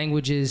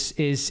 Language is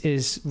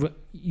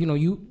you know,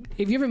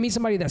 if you ever meet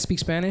somebody that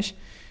speaks Spanish,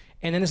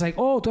 and then it's like,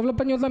 oh, tú hablas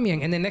español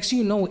también, and then next thing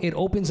you know, it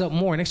opens up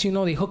more. Next thing you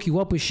know, they hook you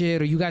up with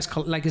shit, or you guys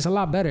like, it's a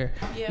lot better.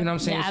 You know what I'm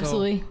saying? Yeah,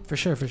 absolutely. So, for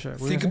sure.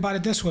 Think about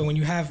it this way: when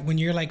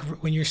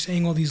you're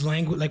saying all these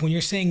language, like when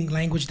you're saying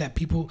language that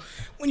people,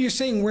 when you're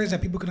saying words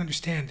that people can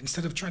understand,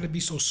 instead of trying to be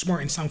so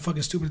smart and sound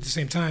fucking stupid at the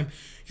same time,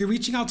 you're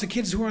reaching out to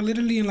kids who are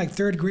literally in like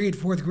 3rd grade,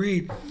 4th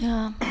grade.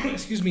 Yeah.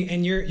 Excuse me,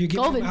 and you're giving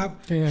COVID. them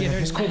out.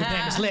 There's COVID.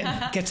 Damn, it's lit.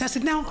 Get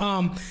tested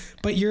now.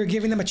 But you're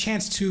giving them a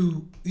chance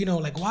to, you know,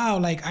 like, wow,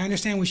 like I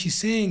understand what she's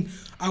saying.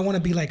 I want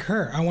to be like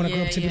her. I want to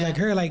grow up to be like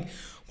her. Like,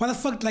 why the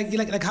fuck,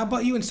 like, how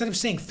about you, instead of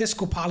saying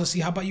fiscal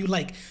policy, how about you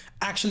like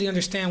actually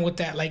understand what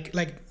that,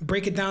 like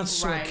break it down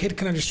so a kid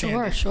can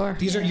understand. Sure.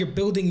 These are, you're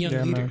building young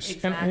leaders.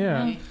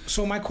 Exactly.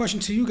 So my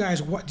question to you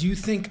guys: what do you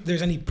think?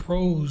 There's any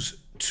pros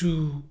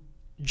to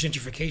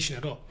gentrification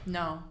at all?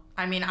 No.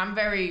 I mean, I'm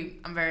very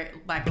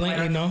black and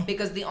white. No.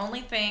 Because the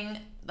only thing,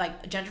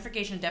 like,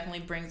 gentrification definitely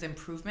brings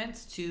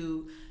improvements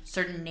to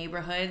certain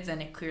neighborhoods,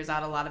 and it clears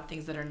out a lot of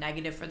things that are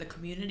negative for the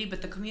community,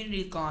 but the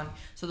community is gone.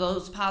 So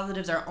those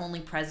positives are only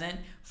present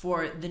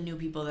for the new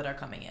people that are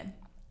coming in.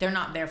 They're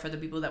not there for the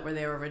people that were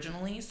there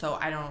originally, so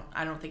I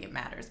don't think it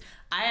matters.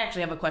 I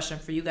actually have a question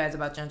for you guys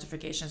about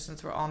gentrification,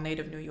 since we're all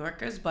native New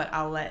Yorkers, but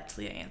I'll let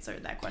Talia answer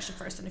that question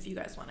first, and if you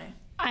guys want to.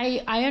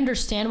 I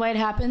understand why it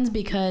happens,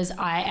 because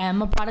I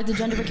am a product of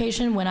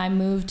gentrification. When I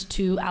moved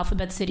to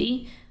Alphabet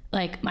City,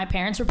 like, my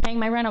parents were paying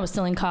my rent. I was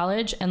still in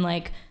college, and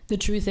like, the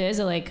truth is,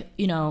 like,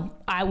 you know,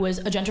 I was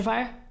a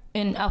gentrifier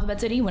in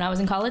Alphabet City when I was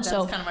in college.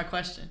 That's kind of my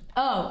question.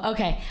 Oh,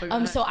 okay.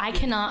 So I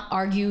cannot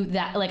argue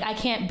that, like, I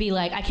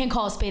can't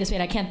call a spade a spade.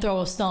 I can't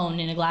throw a stone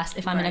in a glass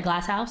if I'm in a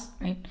glass house,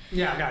 right?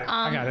 Yeah, I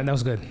got it. That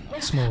was good.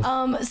 Smooth.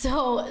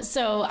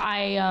 So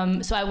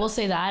I will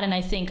say that, and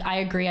I think I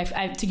agree.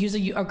 To use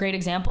a great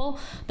example,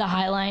 the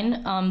High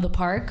Line, the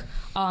park.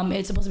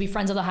 It's supposed to be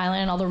Friends of the High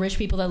Line, and all the rich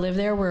people that live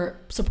there were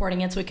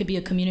supporting it, so it could be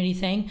a community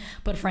thing.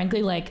 But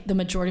frankly, like, the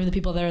majority of the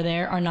people that are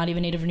there are not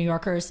even native New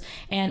Yorkers,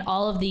 and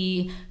all of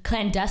the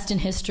clandestine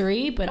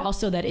history, but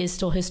also that is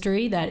still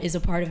history, that is a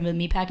part of the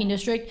meatpacking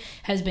district,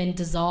 has been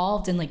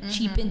dissolved and like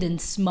cheapened and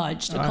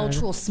smudged. The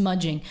cultural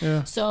smudging.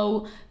 Yeah.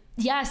 So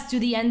yes, do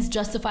the ends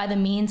justify the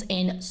means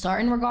in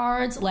certain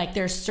regards? Like,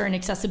 there's certain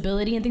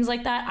accessibility and things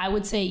like that. I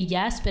would say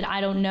yes, but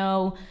I don't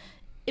know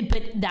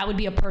but that would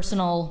be a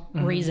personal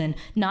reason,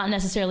 not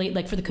necessarily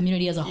like for the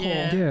community as a whole.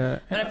 Yeah.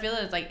 But I feel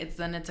it's like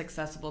it's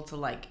accessible to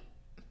like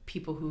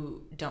people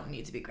who don't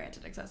need to be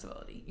granted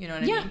accessibility. You know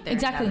what I mean? Yeah,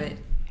 exactly.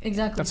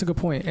 Exactly. That's a good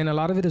point. And a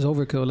lot of it is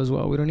overkill as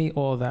well. We don't need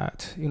all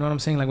that. You know what I'm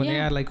saying? Like when they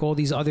add like all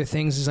these other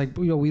things, it's like,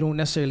 we don't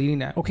necessarily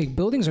need that. Okay,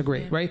 buildings are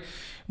great, right?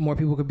 More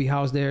people could be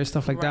housed there,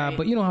 stuff like that.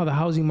 But you know how the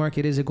housing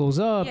market is, it goes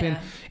up. And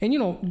you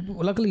know,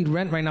 luckily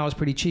rent right now is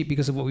pretty cheap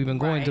because of what we've been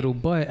going through.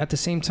 But at the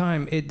same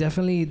time, it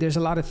definitely, there's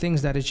a lot of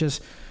things that it's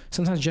just,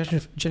 sometimes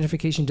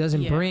gentrification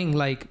doesn't bring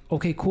like,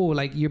 okay, cool.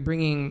 Like you're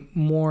bringing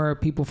more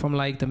people from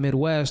like the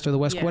Midwest or the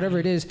West, whatever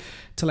it is,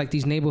 to like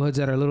these neighborhoods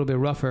that are a little bit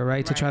rougher,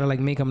 right? To try to like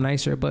make them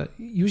nicer. But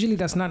usually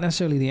that's not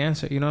necessarily the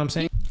answer. You know what I'm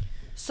saying?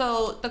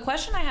 So the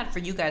question I had for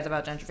you guys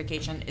about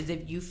gentrification is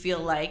if you feel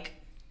like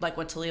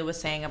what Talia was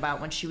saying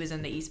about when she was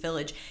in the East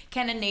Village,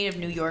 can a native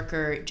New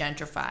Yorker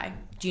gentrify?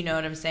 Do you know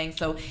what I'm saying?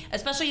 So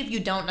especially if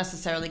you don't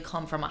necessarily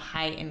come from a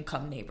high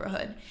income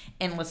neighborhood,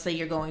 and let's say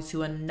you're going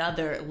to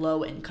another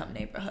low income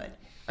neighborhood.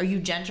 Are you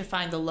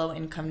gentrifying the low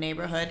income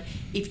neighborhood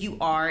if you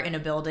are in a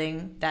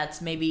building that's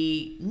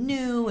maybe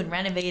new and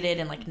renovated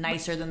and like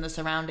nicer than the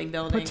surrounding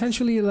buildings?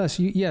 Potentially less.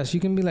 Yes, you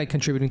can be like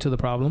contributing to the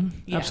problem.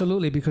 Yeah.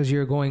 Absolutely, because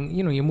you're going,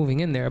 you know, you're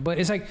moving in there. But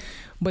it's like,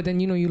 but then,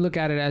 you know, you look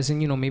at it as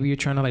in, you know, maybe you're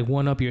trying to like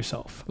one up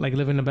yourself, like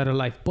living a better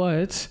life.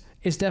 But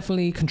it's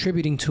definitely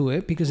contributing to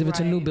it, because if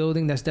it's a new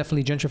building, that's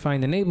definitely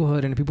gentrifying the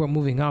neighborhood and people are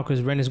moving out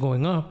because rent is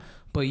going up.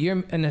 But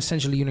you're, and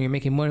essentially, you know, you're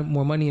making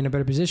more money in a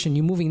better position.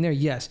 You're moving there,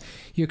 yes,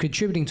 you're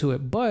contributing to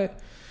it. But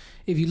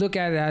if you look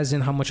at it as in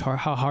how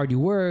hard you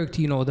worked,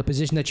 you know, the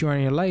position that you are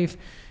in your life,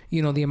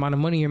 you know, the amount of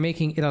money you're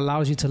making, it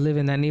allows you to live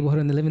in that neighborhood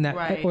and live in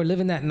that or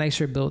live in that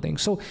nicer building.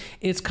 So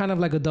it's kind of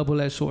like a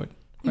double-edged sword,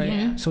 right?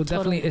 Mm-hmm. So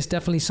definitely, it's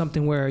definitely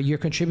something where you're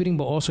contributing,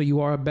 but also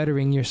you are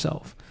bettering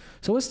yourself.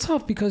 So it's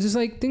tough because it's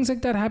like things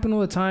like that happen all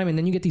the time, and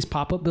then you get these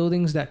pop-up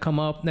buildings that come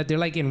up that they're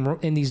like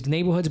in these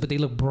neighborhoods, but they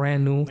look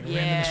brand new. Like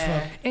random as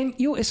fuck. And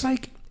it's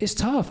like, it's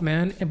tough,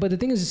 man. But the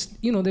thing is,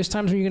 you know, there's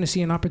times when you're gonna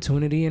see an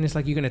opportunity, and it's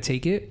like you're gonna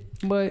take it,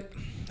 but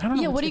I don't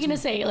know. Yeah, what are you gonna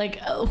say?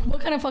 Like, what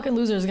kind of fucking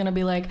loser is gonna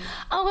be like,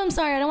 oh, I'm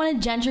sorry, I don't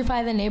want to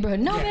gentrify the neighborhood.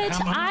 No,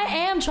 bitch, I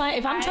am trying.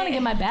 If I'm trying to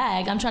get my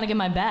bag, I'm trying to get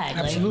my bag.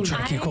 Absolutely,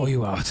 I can't call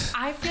you out.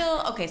 I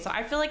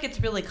feel like it's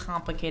really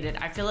complicated.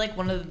 I feel like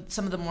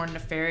some of the more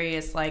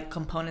nefarious like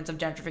components of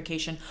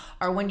gentrification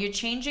are when you're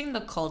changing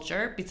the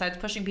culture, besides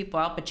pushing people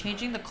out, but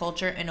changing the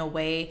culture in a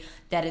way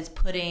that is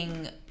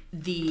putting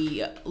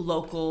the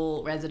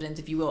local residents,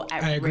 if you will, at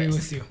risk. I agree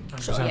with you.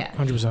 100%, So, yeah.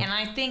 100%. And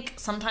I think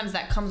sometimes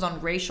that comes on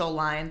racial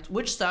lines,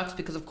 which sucks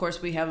because, of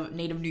course, we have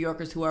native New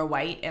Yorkers who are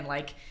white, and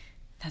like,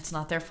 that's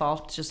not their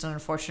fault. It's just an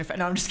unfortunate fact.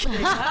 No, I'm just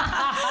kidding.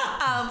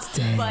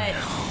 But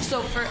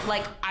so for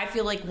like, I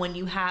feel like when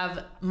you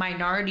have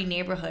minority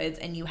neighborhoods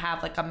and you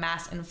have like a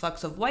mass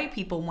influx of white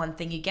people, one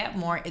thing you get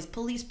more is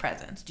police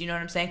presence. Do you know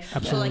what I'm saying?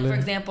 Absolutely. So like, for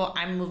example,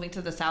 I'm moving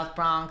to the South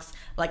Bronx.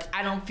 Like,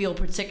 I don't feel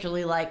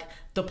particularly like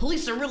the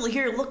police are really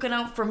here looking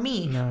out for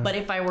me. No. But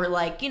if I were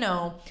like, you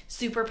know,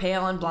 super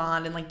pale and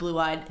blonde and like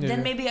blue-eyed,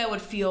 then maybe I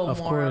would feel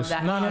more of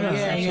that. No,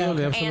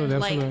 absolutely. And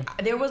like,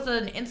 there was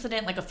an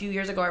incident like a few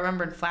years ago, I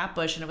remember in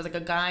Flatbush, and it was like a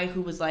guy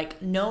who was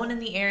like known in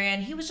the area,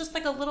 and he was just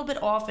like a little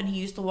bit off, and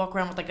he used to walk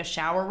around with like a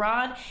shower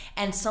rod,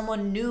 and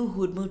someone new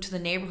who had moved to the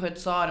neighborhood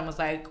saw it and was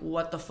like,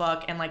 what the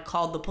fuck, and like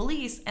called the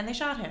police, and they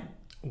shot him.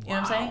 You know what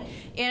I'm saying?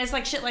 And it's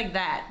like shit like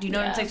that. Do you know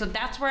what I'm saying? So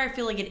that's where I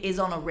feel like it is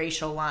on a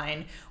racial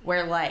line,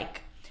 where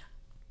like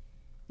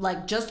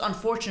just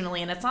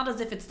unfortunately, and it's not as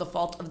if it's the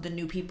fault of the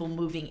new people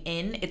moving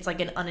in, it's like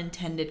an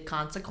unintended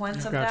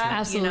consequence of that.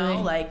 Absolutely. You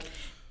know, like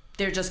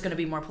there's just going to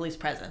be more police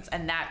presence,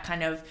 and that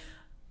kind of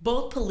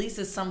both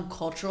polices some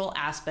cultural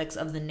aspects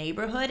of the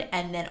neighborhood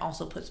and then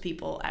also puts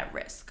people at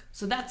risk.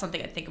 So that's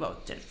something I think about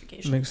with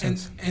gentrification. Makes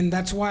sense. And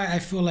that's why I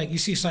feel like, you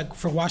see, it's like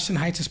for Washington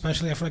Heights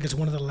especially, I feel like it's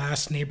one of the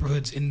last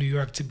neighborhoods in New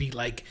York to be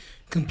like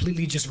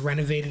completely just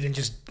renovated and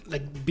just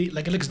like be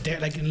like, it looks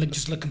like it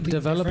just look completely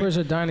developers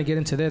different. Are dying to get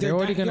into there. They're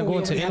already going to go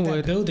into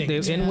Inwood.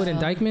 Inwood and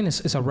Dyckman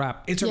is a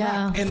wrap. It's a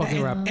wrap.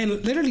 Fucking wrap.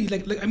 And literally,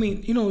 like I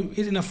mean, you know,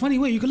 in a funny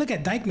way, you could look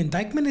at Dyckman.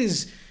 Dyckman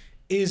is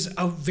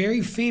a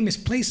very famous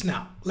place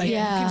now. Like you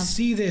can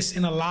see this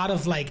in a lot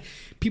of like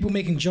people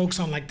making jokes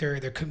on like their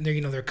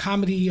you know, their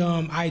comedy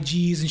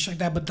IGs and shit like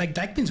that. But like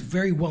Dyckman's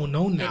very well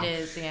known now. It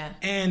is, yeah.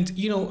 And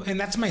you know, and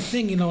that's my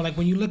thing. You know, like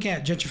when you look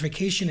at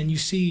gentrification and you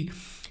see,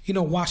 you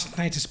know, Washington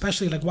Heights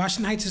especially, like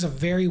Washington Heights is a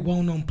very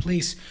well known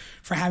place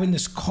for having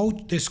this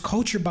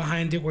culture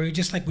behind it, where you're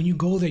just like, when you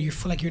go there, you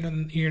feel like you're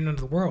in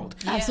another world.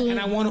 Absolutely.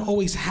 And I want to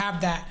always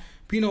have that,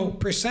 you know,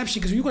 perception,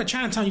 because when you go to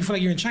Chinatown, you feel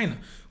like you're in China.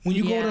 When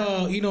you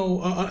go to, you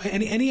know,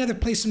 any other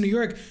place in New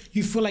York,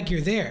 you feel like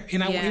you're there.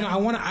 And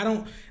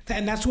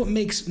and that's what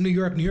makes New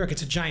York, New York.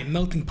 It's a giant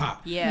melting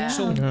pot. Yeah.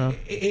 So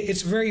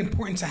it's very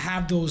important to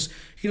have those,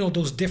 you know,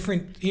 those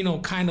different, you know,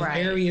 kind of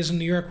areas in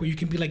New York where you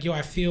can be like, yo,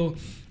 I feel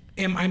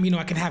and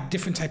I can have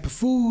different type of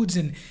foods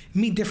and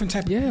meet different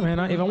type of people. Man,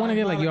 if I want to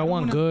get I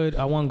want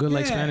good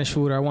like Spanish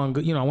food, or I want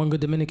good, I want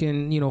good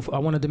Dominican, I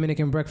want a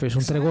Dominican breakfast,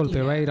 un tres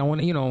golpe, right? I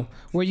want,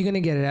 where are you gonna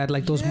get it at?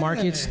 Like those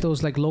markets,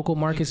 those like local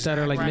markets that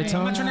are like Midtown.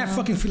 I'm not trying to have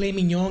fucking filet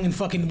mignon in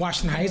fucking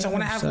Washington Heights. I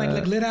want to have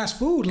like lit ass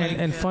food. Like,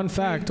 and fun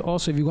fact,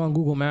 also, if you go on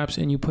Google Maps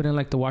and you put in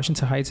like the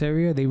Washington Heights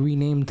area, they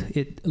renamed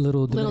it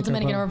Little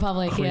Dominican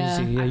Republic. Crazy.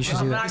 Yeah, you should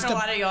see that. I'm not gonna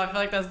lie to y'all. I feel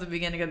like that's the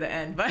beginning of the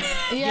end, but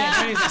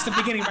that's the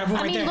beginning.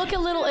 I mean, look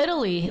at Little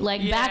Italy.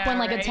 Like back when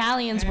like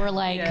Italians were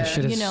like,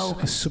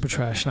 it's super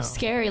trash now.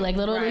 Scary. Like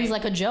Little Italy's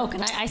like a joke,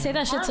 and I say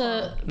that shit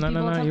to people.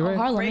 No, you're right.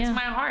 Harlem, breaks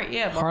my heart.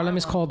 Yeah, Harlem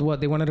is called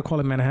what? They wanted to call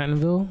it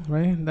Manhattanville,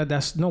 right?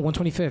 That's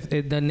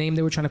 125th. The name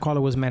they were trying to call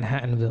it was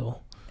Manhattanville.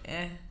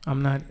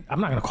 I'm not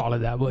gonna call it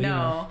that, but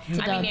no.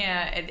 I mean,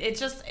 it's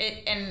just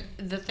it. And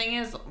the thing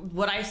is,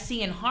 what I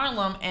see in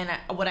Harlem, and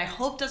what I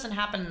hope doesn't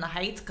happen in the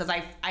Heights, because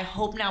I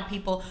hope now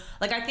people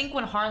like, I think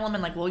when Harlem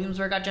and like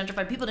Williamsburg got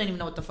gentrified, people didn't even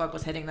know what the fuck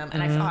was hitting them,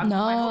 and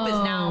my hope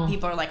is now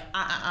people are like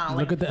like,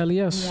 look at the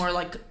LES, more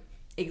like.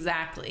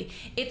 Exactly.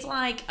 It's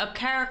like a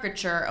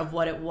caricature of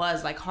what it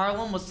was. Like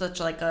Harlem was such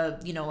like a,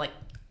 like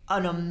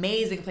an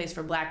amazing place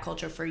for black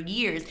culture for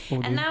years.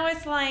 And now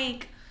it's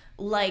like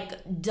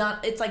done.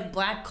 It's like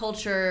black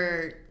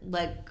culture,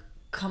 like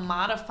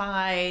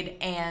commodified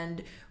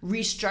and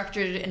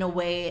restructured in a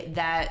way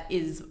that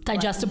is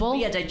digestible.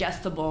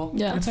 Digestible.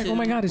 Yeah. It's like, oh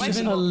my God, it's just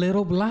a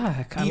little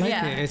black. I like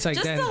it. It's like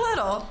just a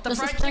little. The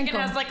fried chicken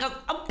has like a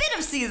bit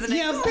of seasoning.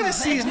 Yeah, a bit of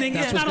seasoning.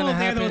 It's not all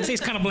there though. It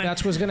tastes kind of bland.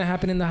 That's what's gonna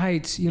happen in the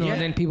Heights, and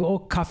then people,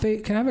 cafe.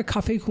 Can I have a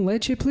cafe con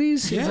leche,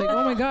 please? Yeah. It's like,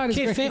 oh my God, it's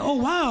cafe. Oh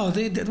wow,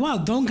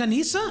 Don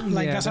Ganisa.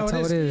 Like that's how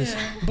it is.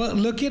 Yeah. But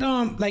look at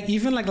like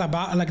even like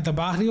the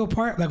Barrio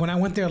part. Like when I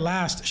went there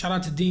last, shout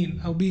out to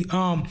Dean.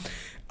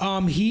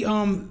 He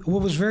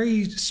what was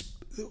very,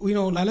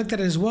 I looked at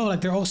it as well. Like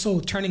they're also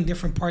turning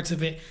different parts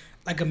of it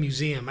like a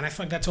museum, and I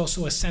feel like that's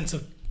also a sense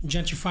of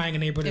gentrifying a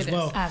neighborhood as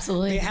well.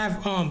 Absolutely. They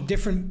have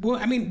different. Well,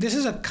 I mean, this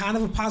is a kind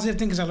of a positive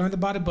thing because I learned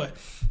about it. But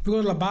if you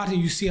go to La Barrio,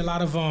 you see a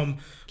lot of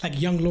like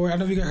young lords. I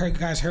don't know if you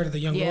guys heard of the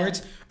young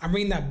lords. I'm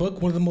reading that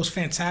book. One of the most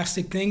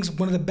fantastic things.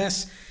 One of the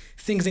best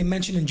things they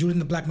mentioned in Judas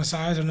and the Black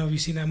Messiah. I don't know if you've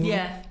seen that movie.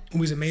 Yeah, it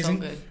was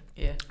amazing. So good.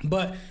 Yeah.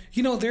 But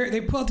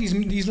they put out these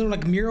little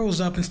like murals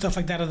up and stuff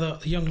like that of the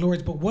young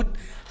lords. But what,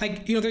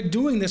 like, they're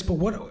doing this, but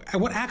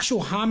what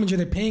actual homage are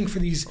they paying for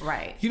these?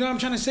 Right. You know what I'm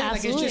trying to say?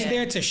 Absolutely. Like it's just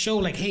there to show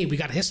like, hey, we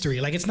got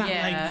history. Like it's not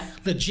like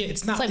legit.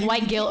 It's not. It's like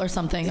white guilt or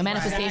something. A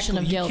manifestation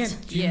of guilt.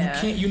 You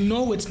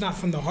can't. It's not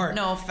from the heart.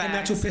 No, facts. And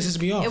that's what pisses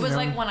me off. It was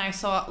like when I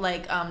saw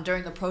like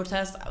during the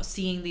protest, I was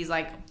seeing these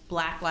like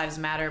Black Lives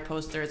Matter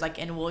posters like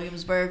in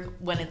Williamsburg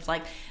when it's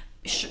like.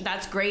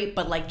 That's great,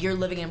 but like you're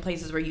living in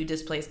places where you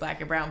displace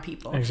black and brown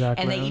people.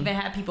 Exactly. And they even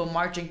had people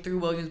marching through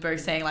Williamsburg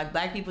saying like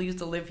black people used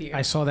to live here.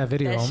 I saw that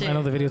video. I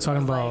know the video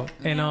talking about.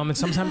 Like, and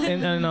sometimes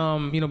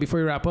and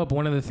before we wrap up,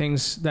 one of the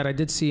things that I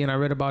did see and I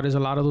read about is a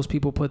lot of those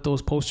people put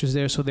those posters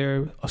there so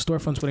their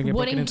storefronts wouldn't get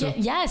broken into.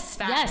 Yes.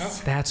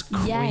 That's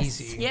crazy.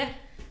 Yes. Yeah.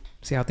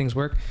 See how things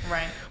work,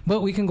 right?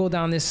 But we can go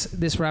down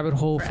this rabbit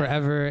hole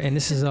forever, and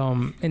this is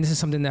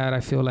something that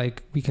I feel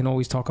like we can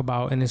always talk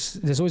about, and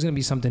there's always gonna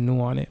be something new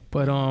on it.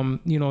 But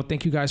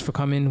thank you guys for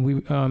coming.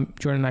 We Jordan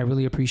and I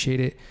really appreciate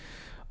it.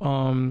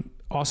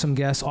 Awesome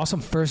guest,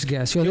 awesome first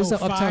guest. Yo, this is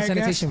the Uptown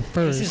Sanitation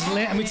first. This is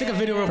lit. Let me take a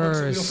video real quick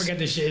so we don't forget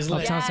this shit. It's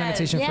lit. Uptown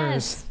Sanitation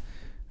first.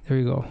 There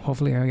we go.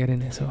 Hopefully I'll get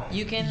in it. So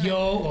you can.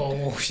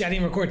 I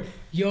didn't record.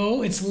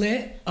 It's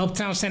lit.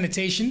 Uptown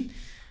Sanitation,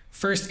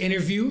 first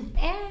interview.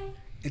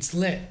 It's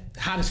lit.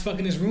 Hot as fuck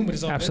in this room, but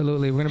it's all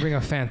absolutely good. We're gonna bring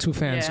a two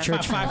fans,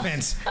 church five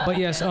fans. But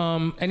yes,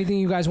 anything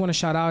you guys want to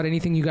shout out?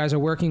 Anything you guys are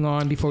working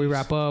on before we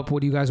wrap up?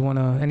 What do you guys want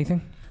to?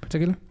 Anything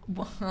particular?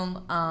 Well,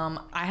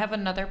 I have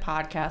another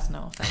podcast.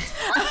 No offense.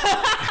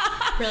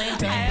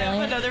 Brilliant. I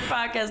have another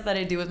podcast that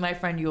I do with my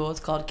friend Yule. It's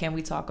called Can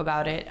We Talk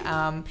About It?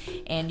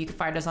 And you can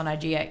find us on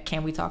IG at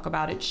Can We Talk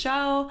About It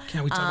Show.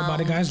 Can we talk about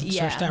it, guys?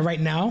 Search that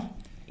right now.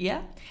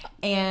 Yeah.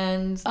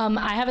 And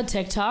I have a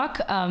TikTok.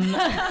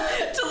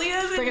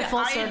 Talia's bring it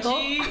full circle.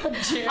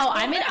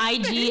 I'm in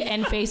IG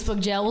and Facebook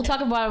jail. We'll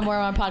talk about it more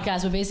on our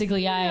podcast, but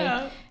basically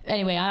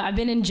anyway, I've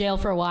been in jail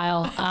for a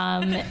while,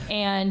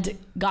 and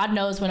God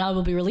knows when I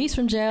will be released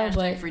from jail.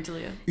 Hashtag Free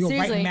Talia. You'll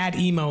write mad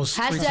emos.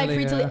 Hashtag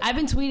Free Talia. I've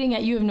been tweeting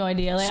at you. Have no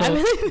idea. Like,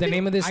 so the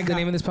name of this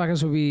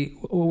podcast will be.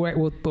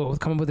 We'll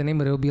come up with a name,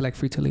 but it'll be like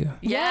Free Talia.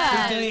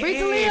 Yeah, Free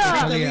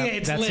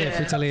Talia. That's it.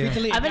 Free Talia.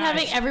 I've been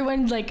having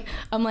everyone like.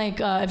 I'm like,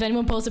 if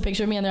anyone posts a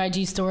picture of me on their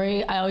IG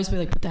story, I always be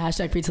like, put the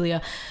hashtag Free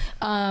Talia.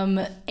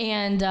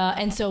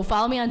 And so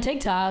follow me on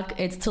TikTok.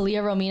 It's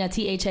Talia Romina,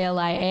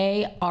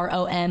 THALIA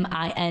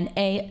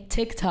ROMINA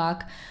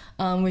TikTok,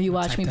 where you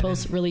watch me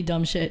post really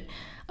dumb shit.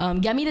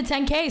 Get me to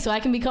 10K so I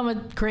can become a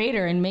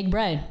creator and make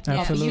bread.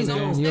 Absolutely.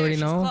 You already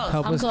know.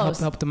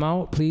 Help them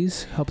out,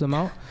 please. Help them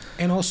out.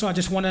 And also, I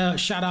just want to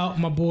shout out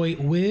my boy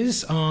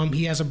Wiz.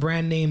 He has a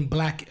brand named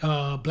Black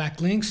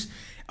Links.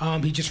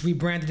 He just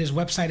rebranded his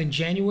website in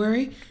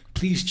January.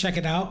 Please check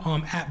it out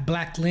at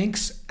Black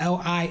Links,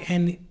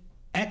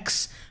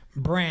 LINX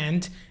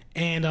brand.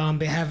 and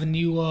they have the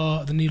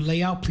new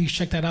layout. Please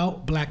check that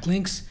out. Black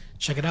Links.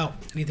 Check it out.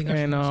 Anything else?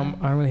 And I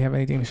don't really have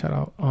anything to shout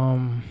out.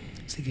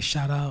 Let's take a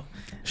shout out.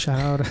 Shout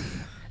out.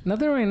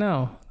 Nothing right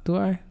now. Do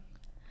I?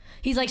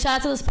 He's like, shout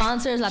out to the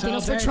sponsors,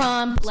 Latinos for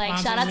Trump. Like,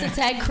 shout out to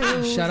Ted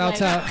Cruz. Shout out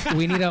to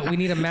we need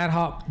a Mad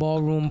Hot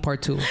Ballroom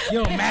Part 2.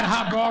 Yo, Mad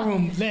Hot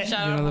Ballroom. Shout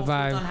out to the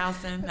vibe. On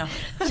Houston. No.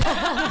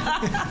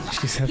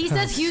 He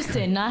says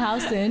Houston, not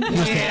Houston.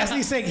 Yeah, that's what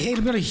he's saying. Hey,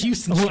 go to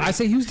Houston. Oh, I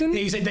say Houston? Yeah,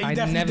 you say, I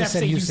never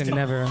said Houston.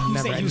 Never. You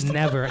say Houston.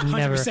 Never.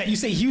 100%. You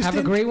say Houston.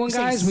 Have a great one,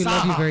 guys. We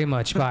love you very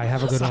much. Bye.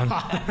 Have a good one.